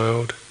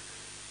child,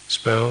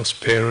 spouse,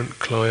 parent,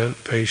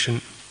 client,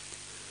 patient,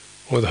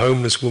 or the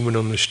homeless woman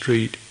on the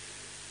street,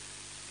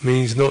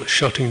 means not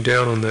shutting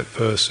down on that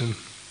person,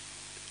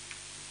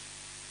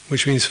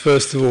 which means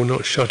first of all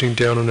not shutting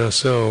down on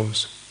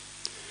ourselves.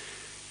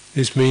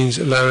 This means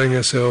allowing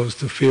ourselves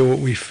to feel what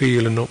we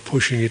feel and not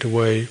pushing it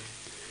away.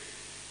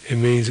 It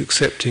means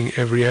accepting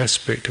every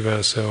aspect of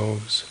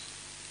ourselves,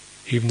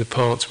 even the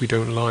parts we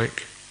don't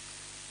like.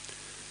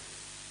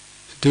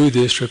 To do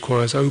this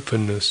requires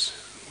openness,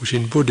 which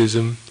in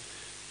Buddhism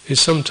is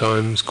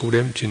sometimes called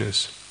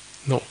emptiness,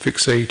 not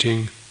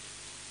fixating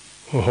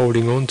or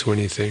holding on to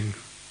anything.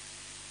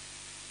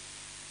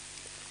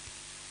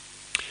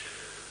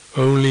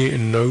 Only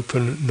in an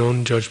open,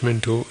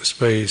 non-judgmental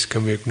space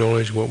can we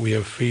acknowledge what we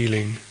are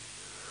feeling.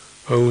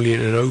 Only in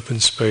an open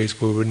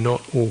space where we're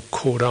not all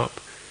caught up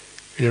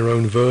in our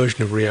own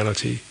version of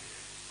reality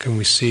can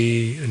we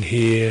see and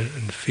hear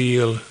and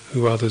feel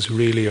who others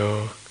really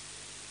are,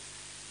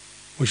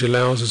 which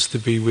allows us to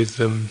be with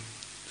them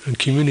and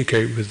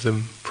communicate with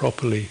them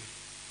properly.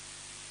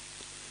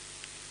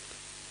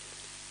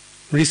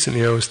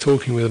 Recently I was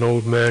talking with an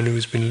old man who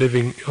has been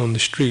living on the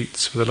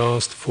streets for the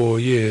last 4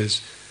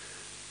 years.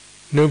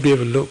 Nobody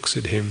ever looks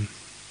at him.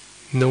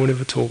 No one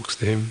ever talks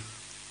to him.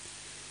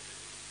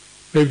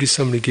 Maybe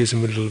somebody gives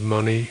him a little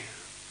money,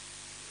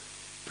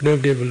 but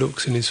nobody ever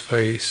looks in his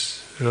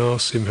face and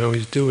asks him how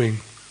he's doing.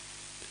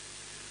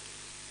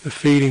 The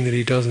feeling that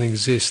he doesn't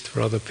exist for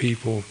other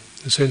people,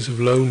 the sense of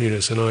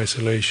loneliness and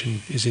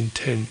isolation is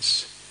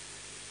intense.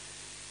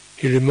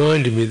 He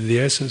reminded me that the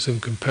essence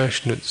of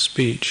compassionate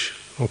speech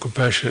or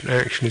compassionate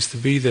action is to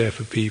be there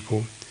for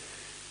people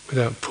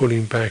without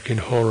pulling back in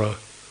horror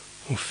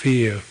or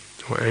fear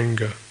or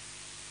anger.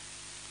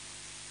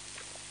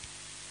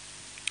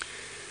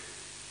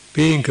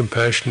 Being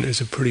compassionate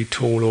is a pretty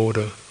tall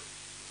order.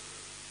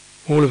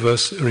 All of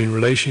us are in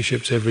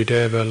relationships every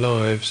day of our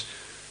lives,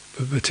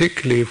 but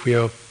particularly if we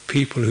are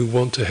people who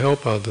want to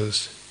help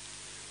others,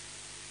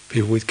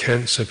 people with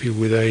cancer,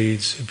 people with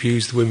AIDS,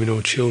 abused women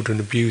or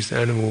children, abused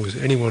animals,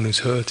 anyone who's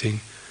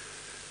hurting,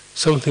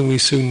 something we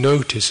soon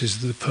notice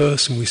is that the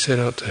person we set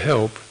out to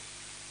help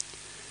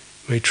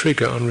may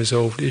trigger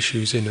unresolved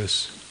issues in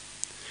us.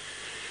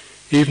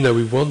 Even though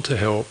we want to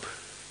help,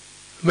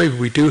 maybe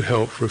we do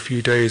help for a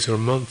few days or a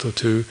month or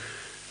two,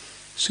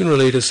 sooner or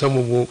later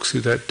someone walks through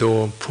that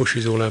door and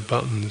pushes all our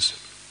buttons.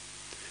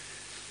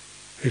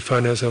 We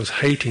find ourselves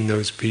hating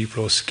those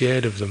people or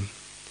scared of them,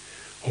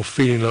 or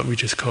feeling like we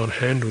just can't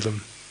handle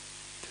them.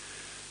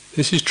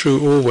 This is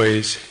true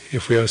always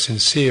if we are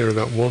sincere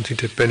about wanting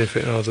to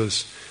benefit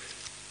others.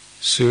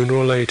 Sooner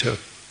or later,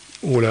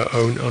 all our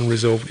own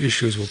unresolved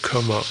issues will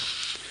come up.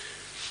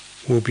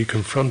 We'll be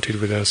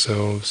confronted with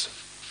ourselves.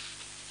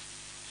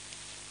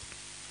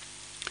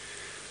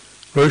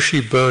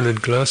 Roshi Bernard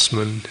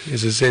Glassman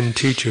is a Zen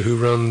teacher who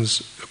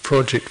runs a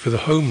project for the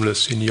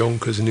homeless in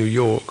Yonkers, New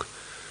York.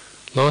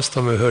 Last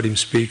time I heard him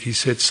speak, he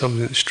said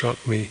something that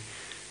struck me.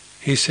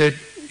 He said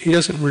he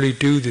doesn't really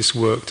do this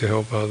work to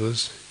help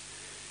others.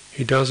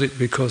 He does it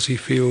because he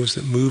feels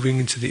that moving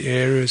into the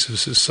areas of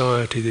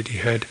society that he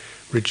had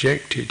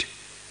rejected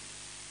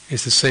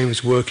is the same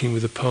as working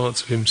with the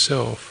parts of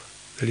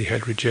himself that he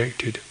had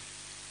rejected.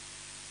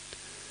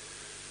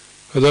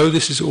 Although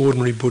this is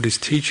ordinary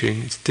Buddhist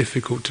teaching, it's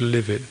difficult to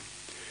live it.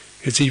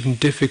 It's even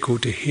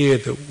difficult to hear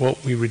that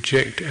what we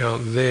reject out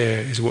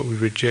there is what we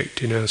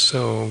reject in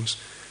ourselves,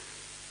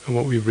 and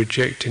what we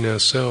reject in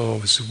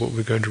ourselves is what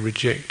we're going to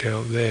reject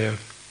out there.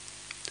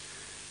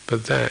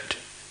 But that,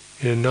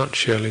 in a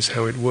nutshell, is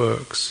how it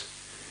works.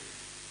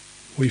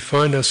 We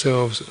find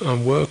ourselves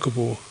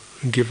unworkable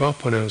and give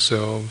up on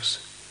ourselves,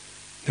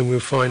 then we'll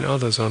find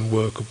others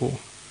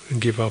unworkable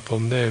and give up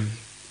on them.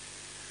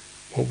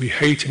 What we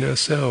hate in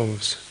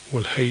ourselves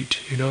will hate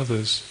in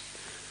others.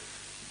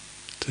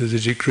 To the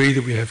degree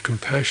that we have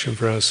compassion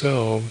for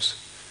ourselves,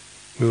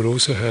 we will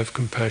also have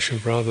compassion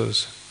for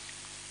others.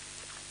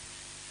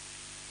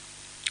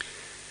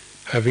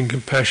 Having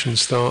compassion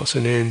starts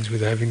and ends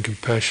with having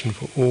compassion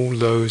for all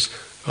those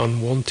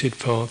unwanted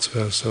parts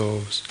of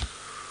ourselves,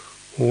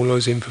 all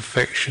those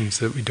imperfections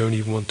that we don't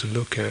even want to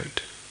look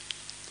at.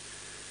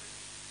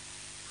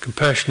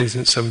 Compassion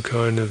isn't some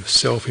kind of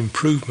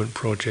self-improvement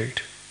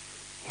project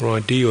or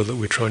ideal that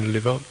we're trying to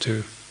live up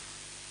to.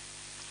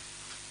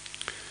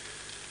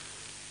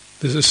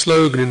 There's a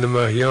slogan in the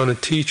Mahayana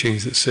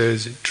teachings that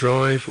says,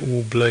 "Drive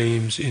all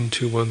blames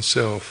into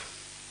oneself."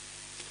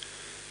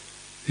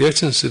 The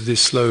essence of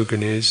this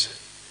slogan is,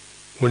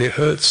 when it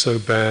hurts so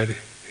bad,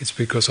 it's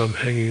because I'm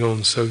hanging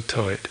on so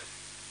tight.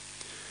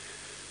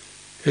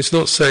 It's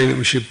not saying that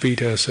we should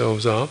beat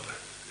ourselves up.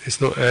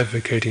 It's not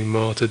advocating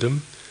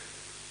martyrdom.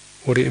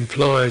 What it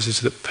implies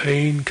is that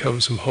pain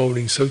comes from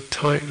holding so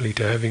tightly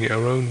to having it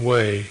our own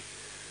way,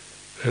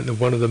 and that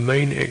one of the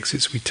main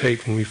exits we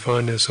take when we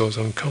find ourselves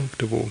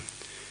uncomfortable,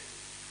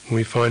 when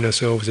we find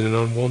ourselves in an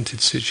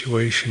unwanted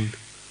situation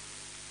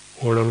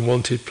or an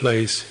unwanted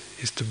place,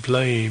 is to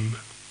blame.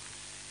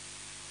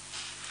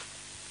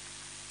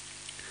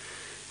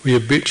 We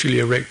habitually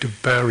erect a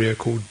barrier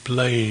called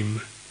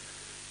blame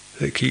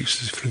that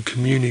keeps us from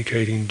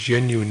communicating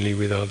genuinely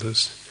with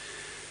others.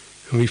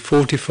 And we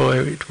fortify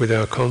it with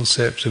our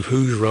concepts of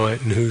who's right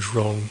and who's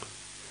wrong.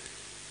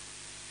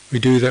 We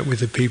do that with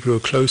the people who are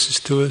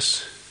closest to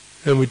us,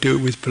 and we do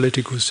it with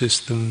political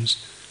systems,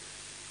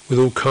 with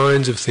all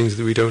kinds of things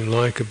that we don't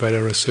like about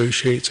our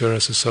associates or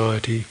our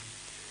society.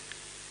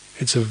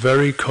 It's a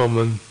very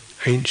common,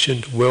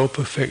 ancient,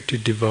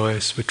 well-perfected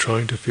device for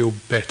trying to feel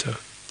better.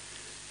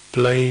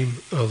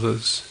 Blame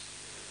others.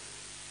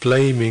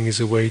 Blaming is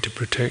a way to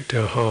protect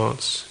our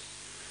hearts,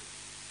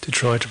 to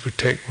try to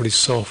protect what is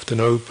soft and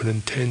open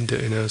and tender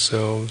in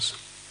ourselves.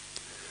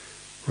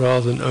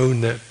 Rather than own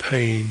that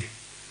pain,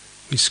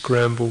 we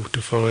scramble to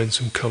find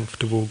some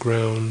comfortable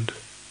ground.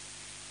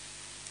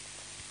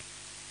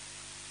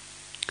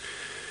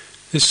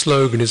 This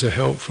slogan is a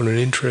helpful and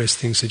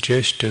interesting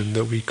suggestion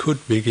that we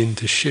could begin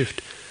to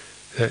shift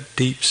that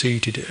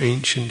deep-seated,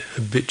 ancient,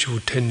 habitual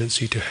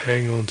tendency to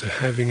hang on to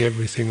having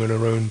everything on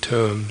our own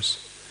terms.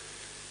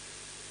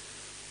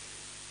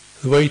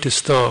 The way to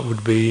start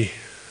would be,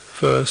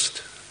 first,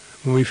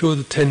 when we feel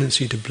the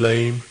tendency to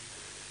blame,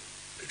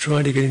 to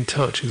try to get in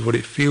touch with what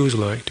it feels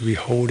like to be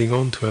holding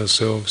on to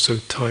ourselves so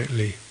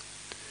tightly.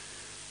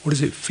 What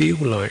does it feel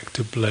like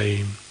to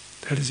blame?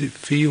 How does it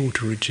feel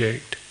to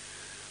reject?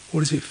 What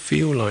does it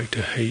feel like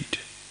to hate?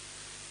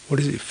 What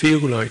does it feel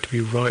like to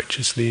be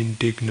righteously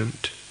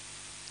indignant?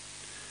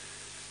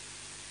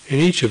 In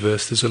each of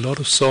us there's a lot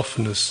of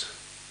softness,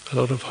 a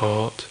lot of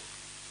heart.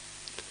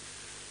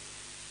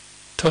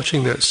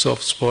 Touching that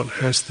soft spot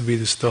has to be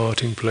the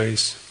starting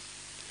place.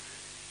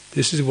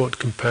 This is what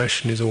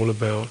compassion is all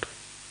about.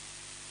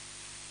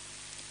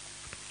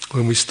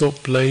 When we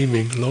stop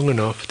blaming long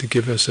enough to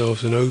give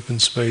ourselves an open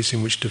space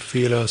in which to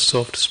feel our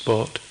soft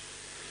spot,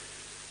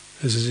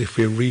 it's as if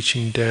we're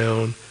reaching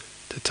down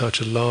to touch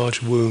a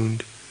large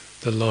wound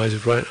that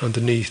lies right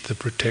underneath the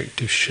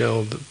protective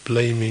shell that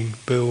blaming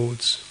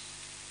builds.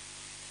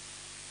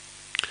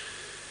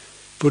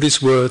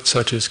 Buddhist words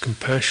such as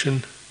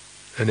compassion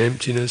and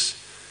emptiness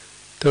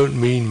don't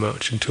mean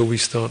much until we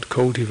start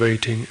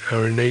cultivating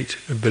our innate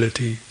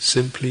ability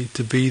simply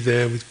to be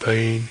there with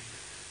pain,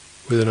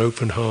 with an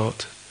open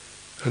heart,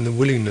 and the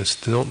willingness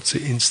to not to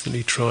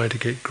instantly try to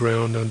get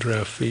ground under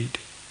our feet.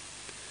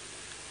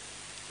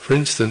 For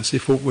instance,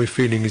 if what we're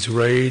feeling is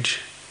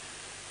rage,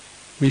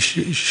 we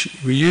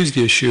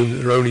usually assume that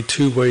there are only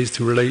two ways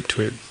to relate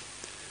to it.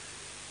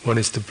 One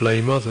is to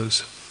blame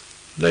others.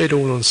 Lay it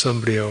all on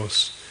somebody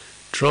else.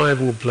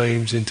 Drive all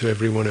blames into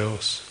everyone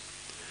else.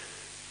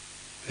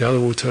 The other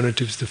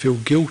alternative is to feel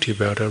guilty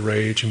about our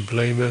rage and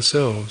blame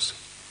ourselves.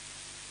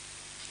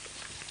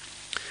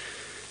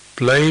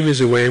 Blame is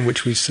a way in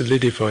which we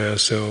solidify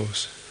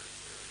ourselves.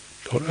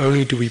 Not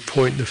only do we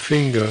point the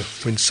finger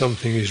when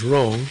something is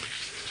wrong,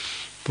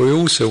 but we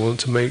also want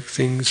to make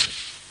things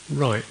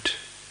right.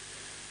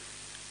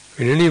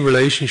 In any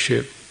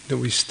relationship that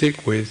we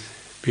stick with,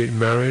 be it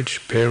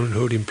marriage,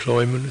 parenthood,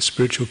 employment, a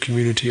spiritual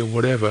community or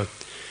whatever,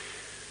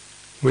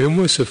 we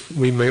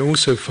may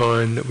also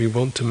find that we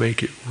want to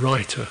make it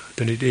righter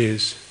than it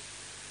is,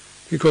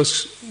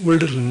 because we're a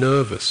little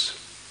nervous.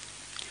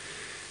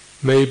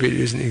 Maybe it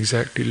isn't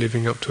exactly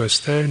living up to our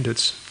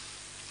standards,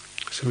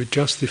 so we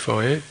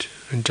justify it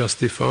and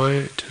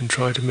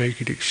try to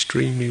make it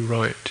extremely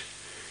right.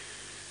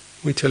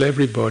 We tell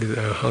everybody that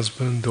our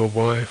husband or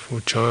wife or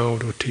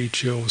child or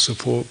teacher or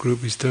support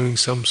group is doing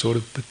some sort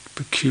of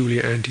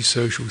peculiar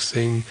antisocial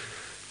thing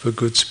for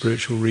good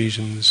spiritual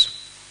reasons.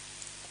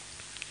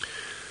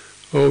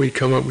 Or we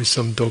come up with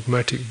some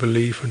dogmatic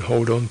belief and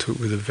hold on to it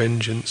with a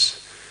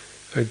vengeance,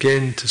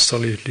 again to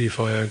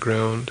solidify our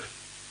ground.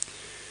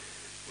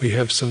 We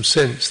have some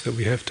sense that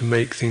we have to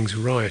make things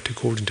right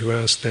according to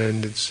our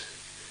standards.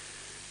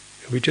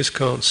 If we just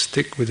can't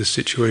stick with the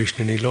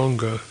situation any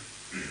longer,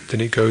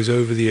 then it goes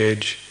over the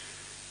edge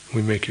and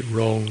we make it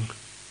wrong,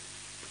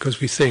 because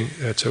we think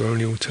that's our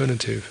only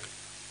alternative.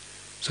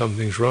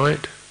 Something's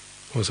right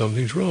or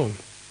something's wrong.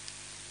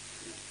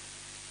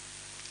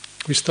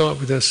 We start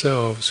with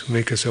ourselves, we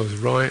make ourselves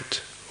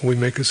right or we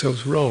make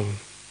ourselves wrong.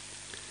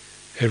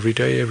 Every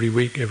day, every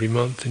week, every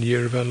month and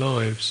year of our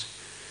lives.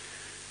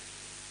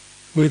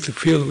 We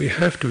feel that we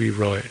have to be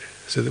right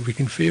so that we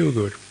can feel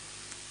good.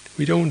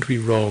 We don't want to be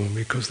wrong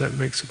because then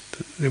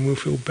we'll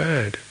feel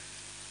bad.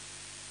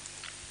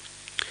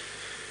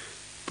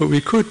 But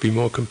we could be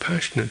more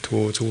compassionate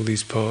towards all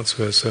these parts of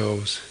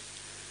ourselves.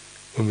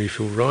 When we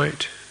feel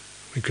right,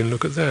 we can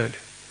look at that.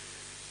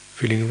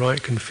 Feeling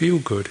right can feel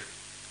good.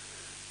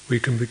 We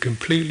can be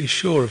completely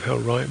sure of how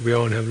right we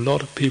are and have a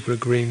lot of people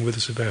agreeing with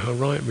us about how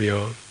right we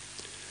are.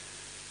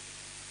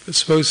 But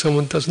suppose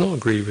someone does not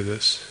agree with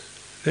us,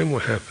 then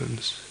what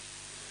happens?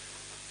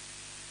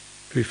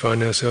 We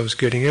find ourselves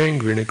getting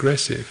angry and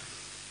aggressive.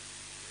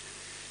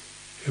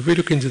 If we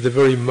look into the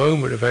very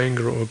moment of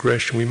anger or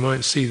aggression, we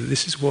might see that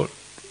this is what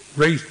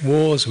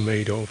wars are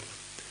made of.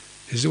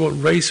 This is what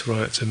race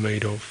riots are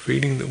made of,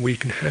 feeling that we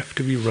can have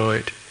to be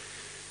right,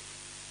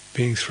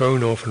 being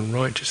thrown off and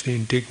righteously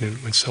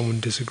indignant when someone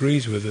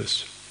disagrees with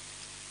us.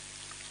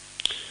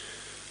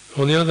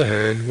 On the other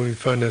hand, when we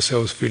find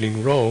ourselves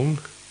feeling wrong,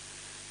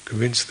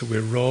 convinced that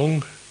we're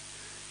wrong,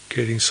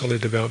 getting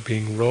solid about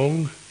being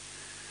wrong,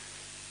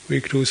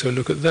 we could also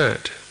look at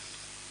that.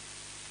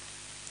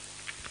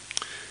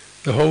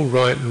 The whole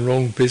right and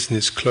wrong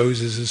business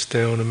closes us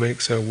down and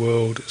makes our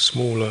world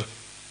smaller.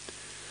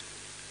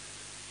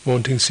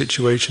 Wanting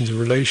situations and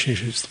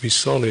relationships to be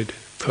solid,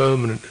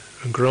 permanent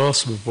and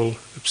graspable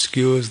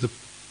obscures the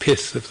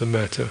pith of the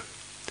matter,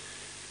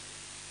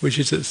 which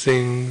is that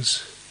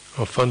things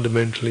are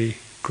fundamentally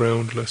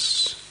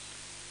groundless.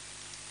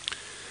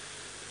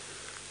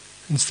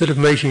 Instead of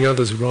making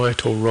others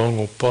right or wrong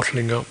or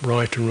bottling up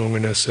right and wrong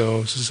in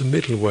ourselves, there's a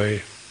middle way,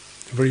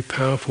 a very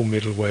powerful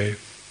middle way.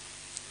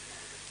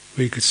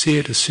 We could see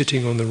it as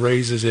sitting on the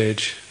razor's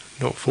edge,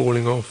 not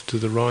falling off to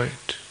the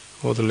right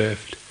or the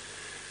left.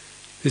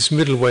 This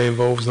middle way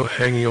involves not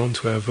hanging on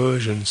to our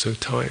aversion so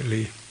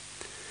tightly.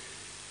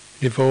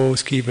 It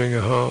involves keeping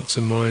our hearts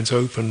and minds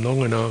open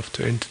long enough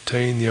to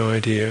entertain the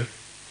idea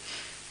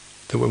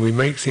that when we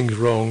make things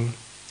wrong,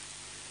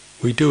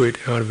 we do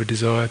it out of a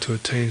desire to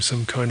attain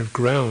some kind of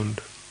ground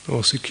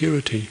or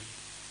security.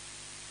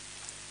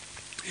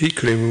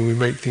 Equally, when we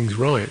make things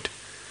right,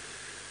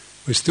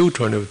 we're still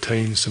trying to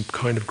attain some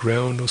kind of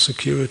ground or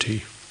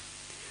security.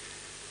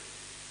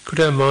 Could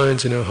our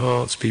minds and our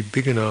hearts be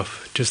big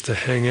enough just to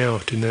hang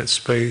out in that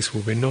space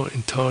where we're not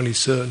entirely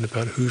certain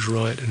about who's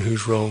right and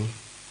who's wrong?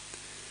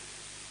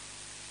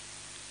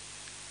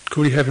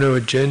 Could we have no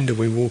agenda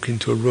when we walk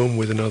into a room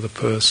with another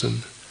person,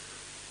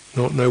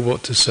 not know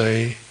what to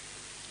say,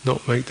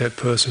 not make that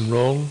person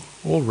wrong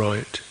or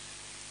right?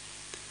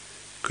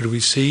 Could we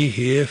see,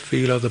 hear,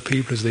 feel other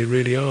people as they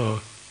really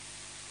are?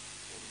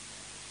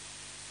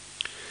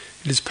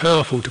 It is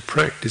powerful to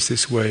practice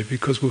this way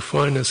because we'll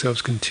find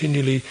ourselves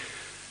continually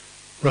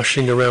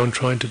rushing around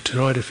trying to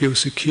feel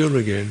secure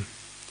again,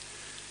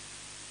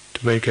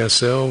 to make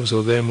ourselves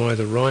or them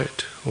either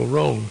right or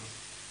wrong.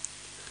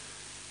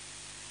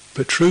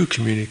 But true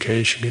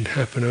communication can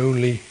happen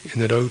only in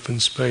that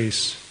open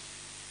space.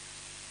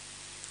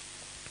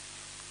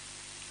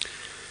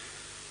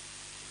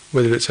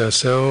 Whether it's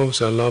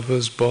ourselves, our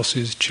lovers,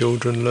 bosses,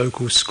 children,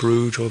 local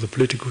Scrooge, or the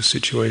political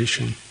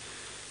situation,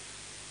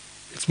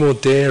 it's more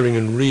daring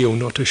and real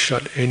not to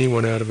shut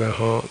anyone out of our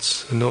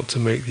hearts and not to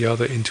make the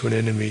other into an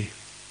enemy.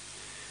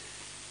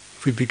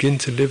 If we begin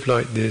to live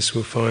like this,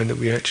 we'll find that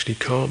we actually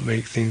can't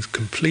make things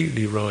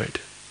completely right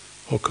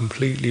or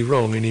completely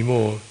wrong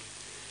anymore,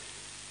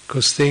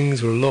 because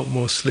things are a lot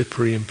more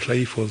slippery and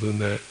playful than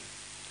that.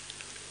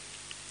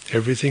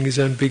 Everything is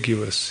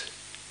ambiguous.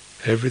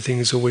 Everything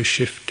is always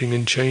shifting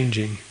and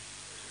changing,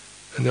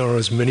 and there are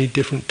as many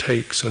different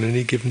takes on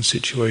any given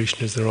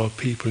situation as there are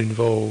people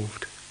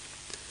involved.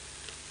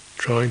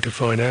 Trying to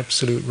find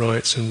absolute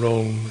rights and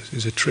wrongs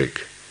is a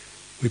trick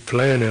we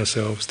play on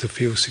ourselves to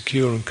feel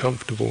secure and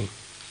comfortable.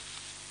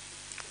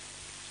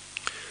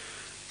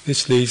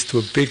 This leads to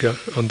a bigger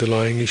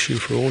underlying issue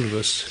for all of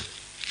us.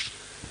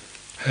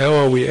 How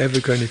are we ever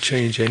going to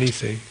change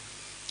anything?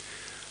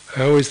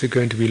 How is there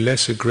going to be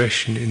less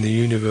aggression in the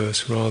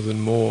universe rather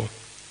than more?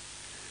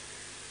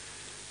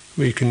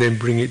 We can then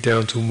bring it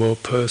down to a more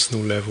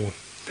personal level.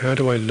 How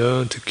do I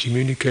learn to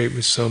communicate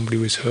with somebody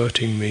who is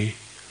hurting me,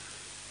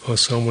 or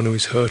someone who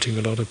is hurting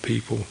a lot of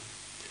people?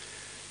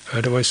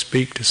 How do I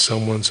speak to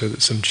someone so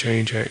that some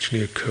change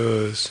actually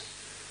occurs?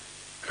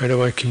 How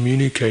do I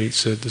communicate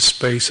so that the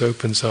space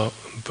opens up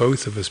and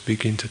both of us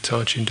begin to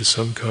touch into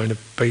some kind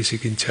of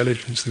basic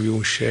intelligence that we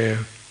all share?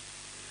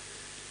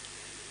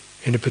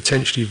 In a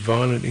potentially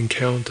violent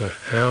encounter,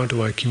 how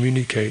do I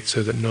communicate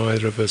so that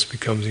neither of us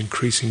becomes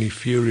increasingly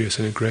furious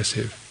and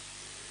aggressive?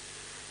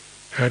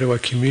 How do I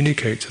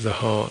communicate to the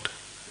heart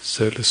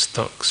so that the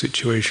stuck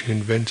situation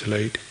can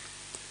ventilate?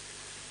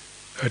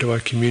 How do I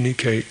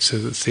communicate so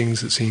that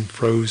things that seem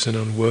frozen,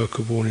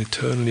 unworkable and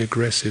eternally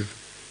aggressive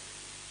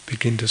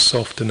begin to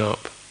soften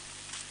up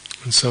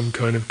and some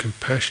kind of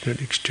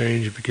compassionate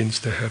exchange begins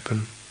to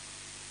happen?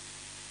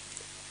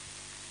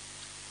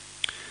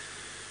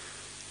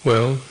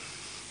 Well,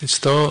 it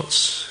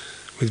starts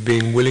with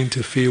being willing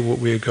to feel what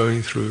we are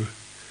going through.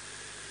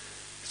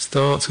 It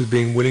starts with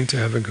being willing to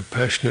have a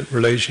compassionate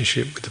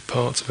relationship with the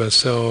parts of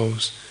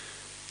ourselves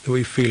that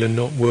we feel are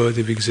not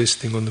worthy of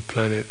existing on the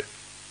planet.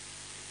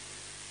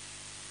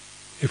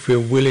 If we are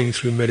willing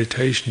through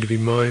meditation to be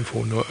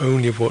mindful not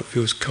only of what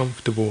feels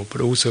comfortable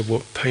but also of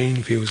what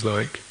pain feels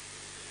like,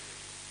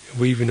 if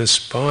we even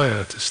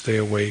aspire to stay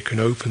awake and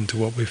open to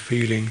what we're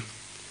feeling,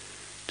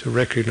 to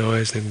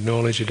recognize and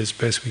acknowledge it as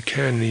best we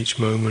can in each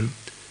moment,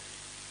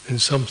 then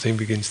something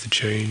begins to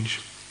change.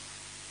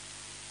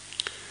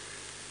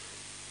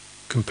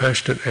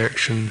 Compassionate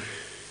action,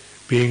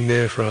 being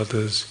there for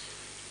others,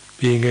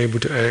 being able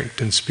to act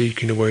and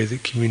speak in a way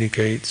that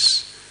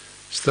communicates,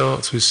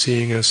 starts with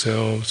seeing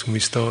ourselves when we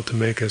start to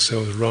make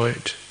ourselves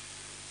right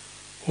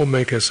or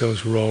make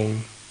ourselves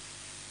wrong.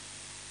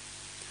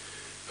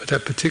 At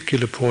that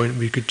particular point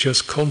we could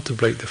just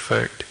contemplate the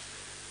fact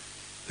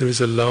there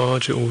is a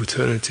larger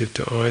alternative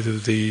to either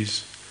of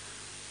these,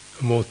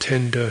 a more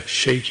tender,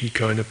 shaky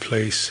kind of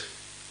place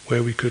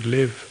where we could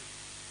live.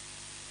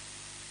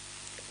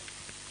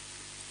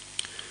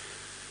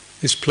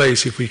 This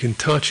place, if we can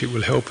touch it,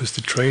 will help us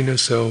to train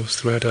ourselves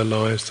throughout our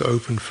lives to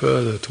open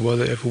further to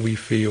whatever we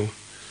feel,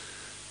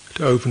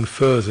 to open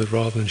further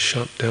rather than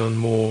shut down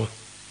more.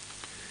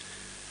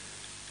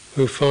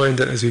 We'll find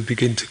that as we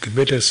begin to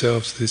commit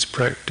ourselves to this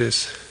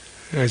practice,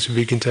 as we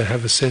begin to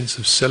have a sense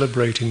of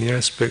celebrating the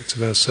aspects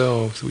of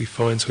ourselves that we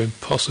find so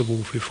impossible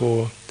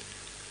before,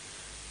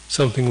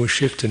 something will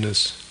shift in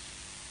us.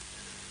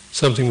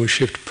 Something will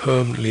shift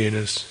permanently in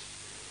us.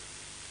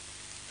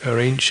 Our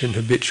ancient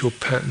habitual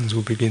patterns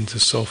will begin to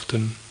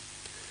soften.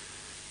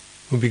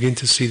 We'll begin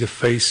to see the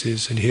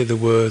faces and hear the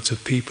words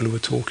of people who are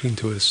talking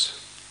to us.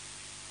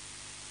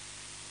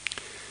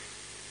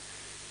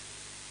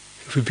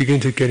 If we begin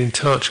to get in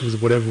touch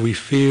with whatever we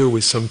feel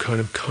with some kind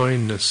of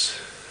kindness,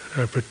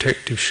 our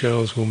protective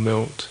shells will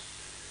melt.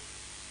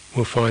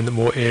 We'll find that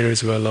more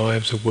areas of our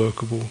lives are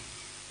workable.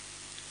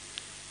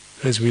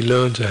 As we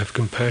learn to have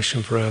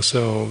compassion for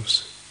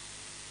ourselves,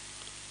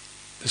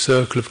 the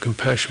circle of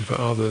compassion for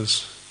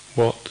others,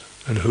 what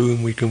and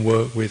whom we can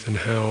work with and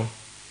how,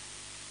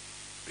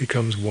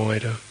 becomes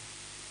wider.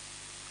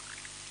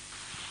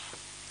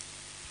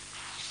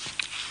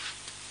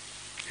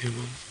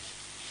 Anyone?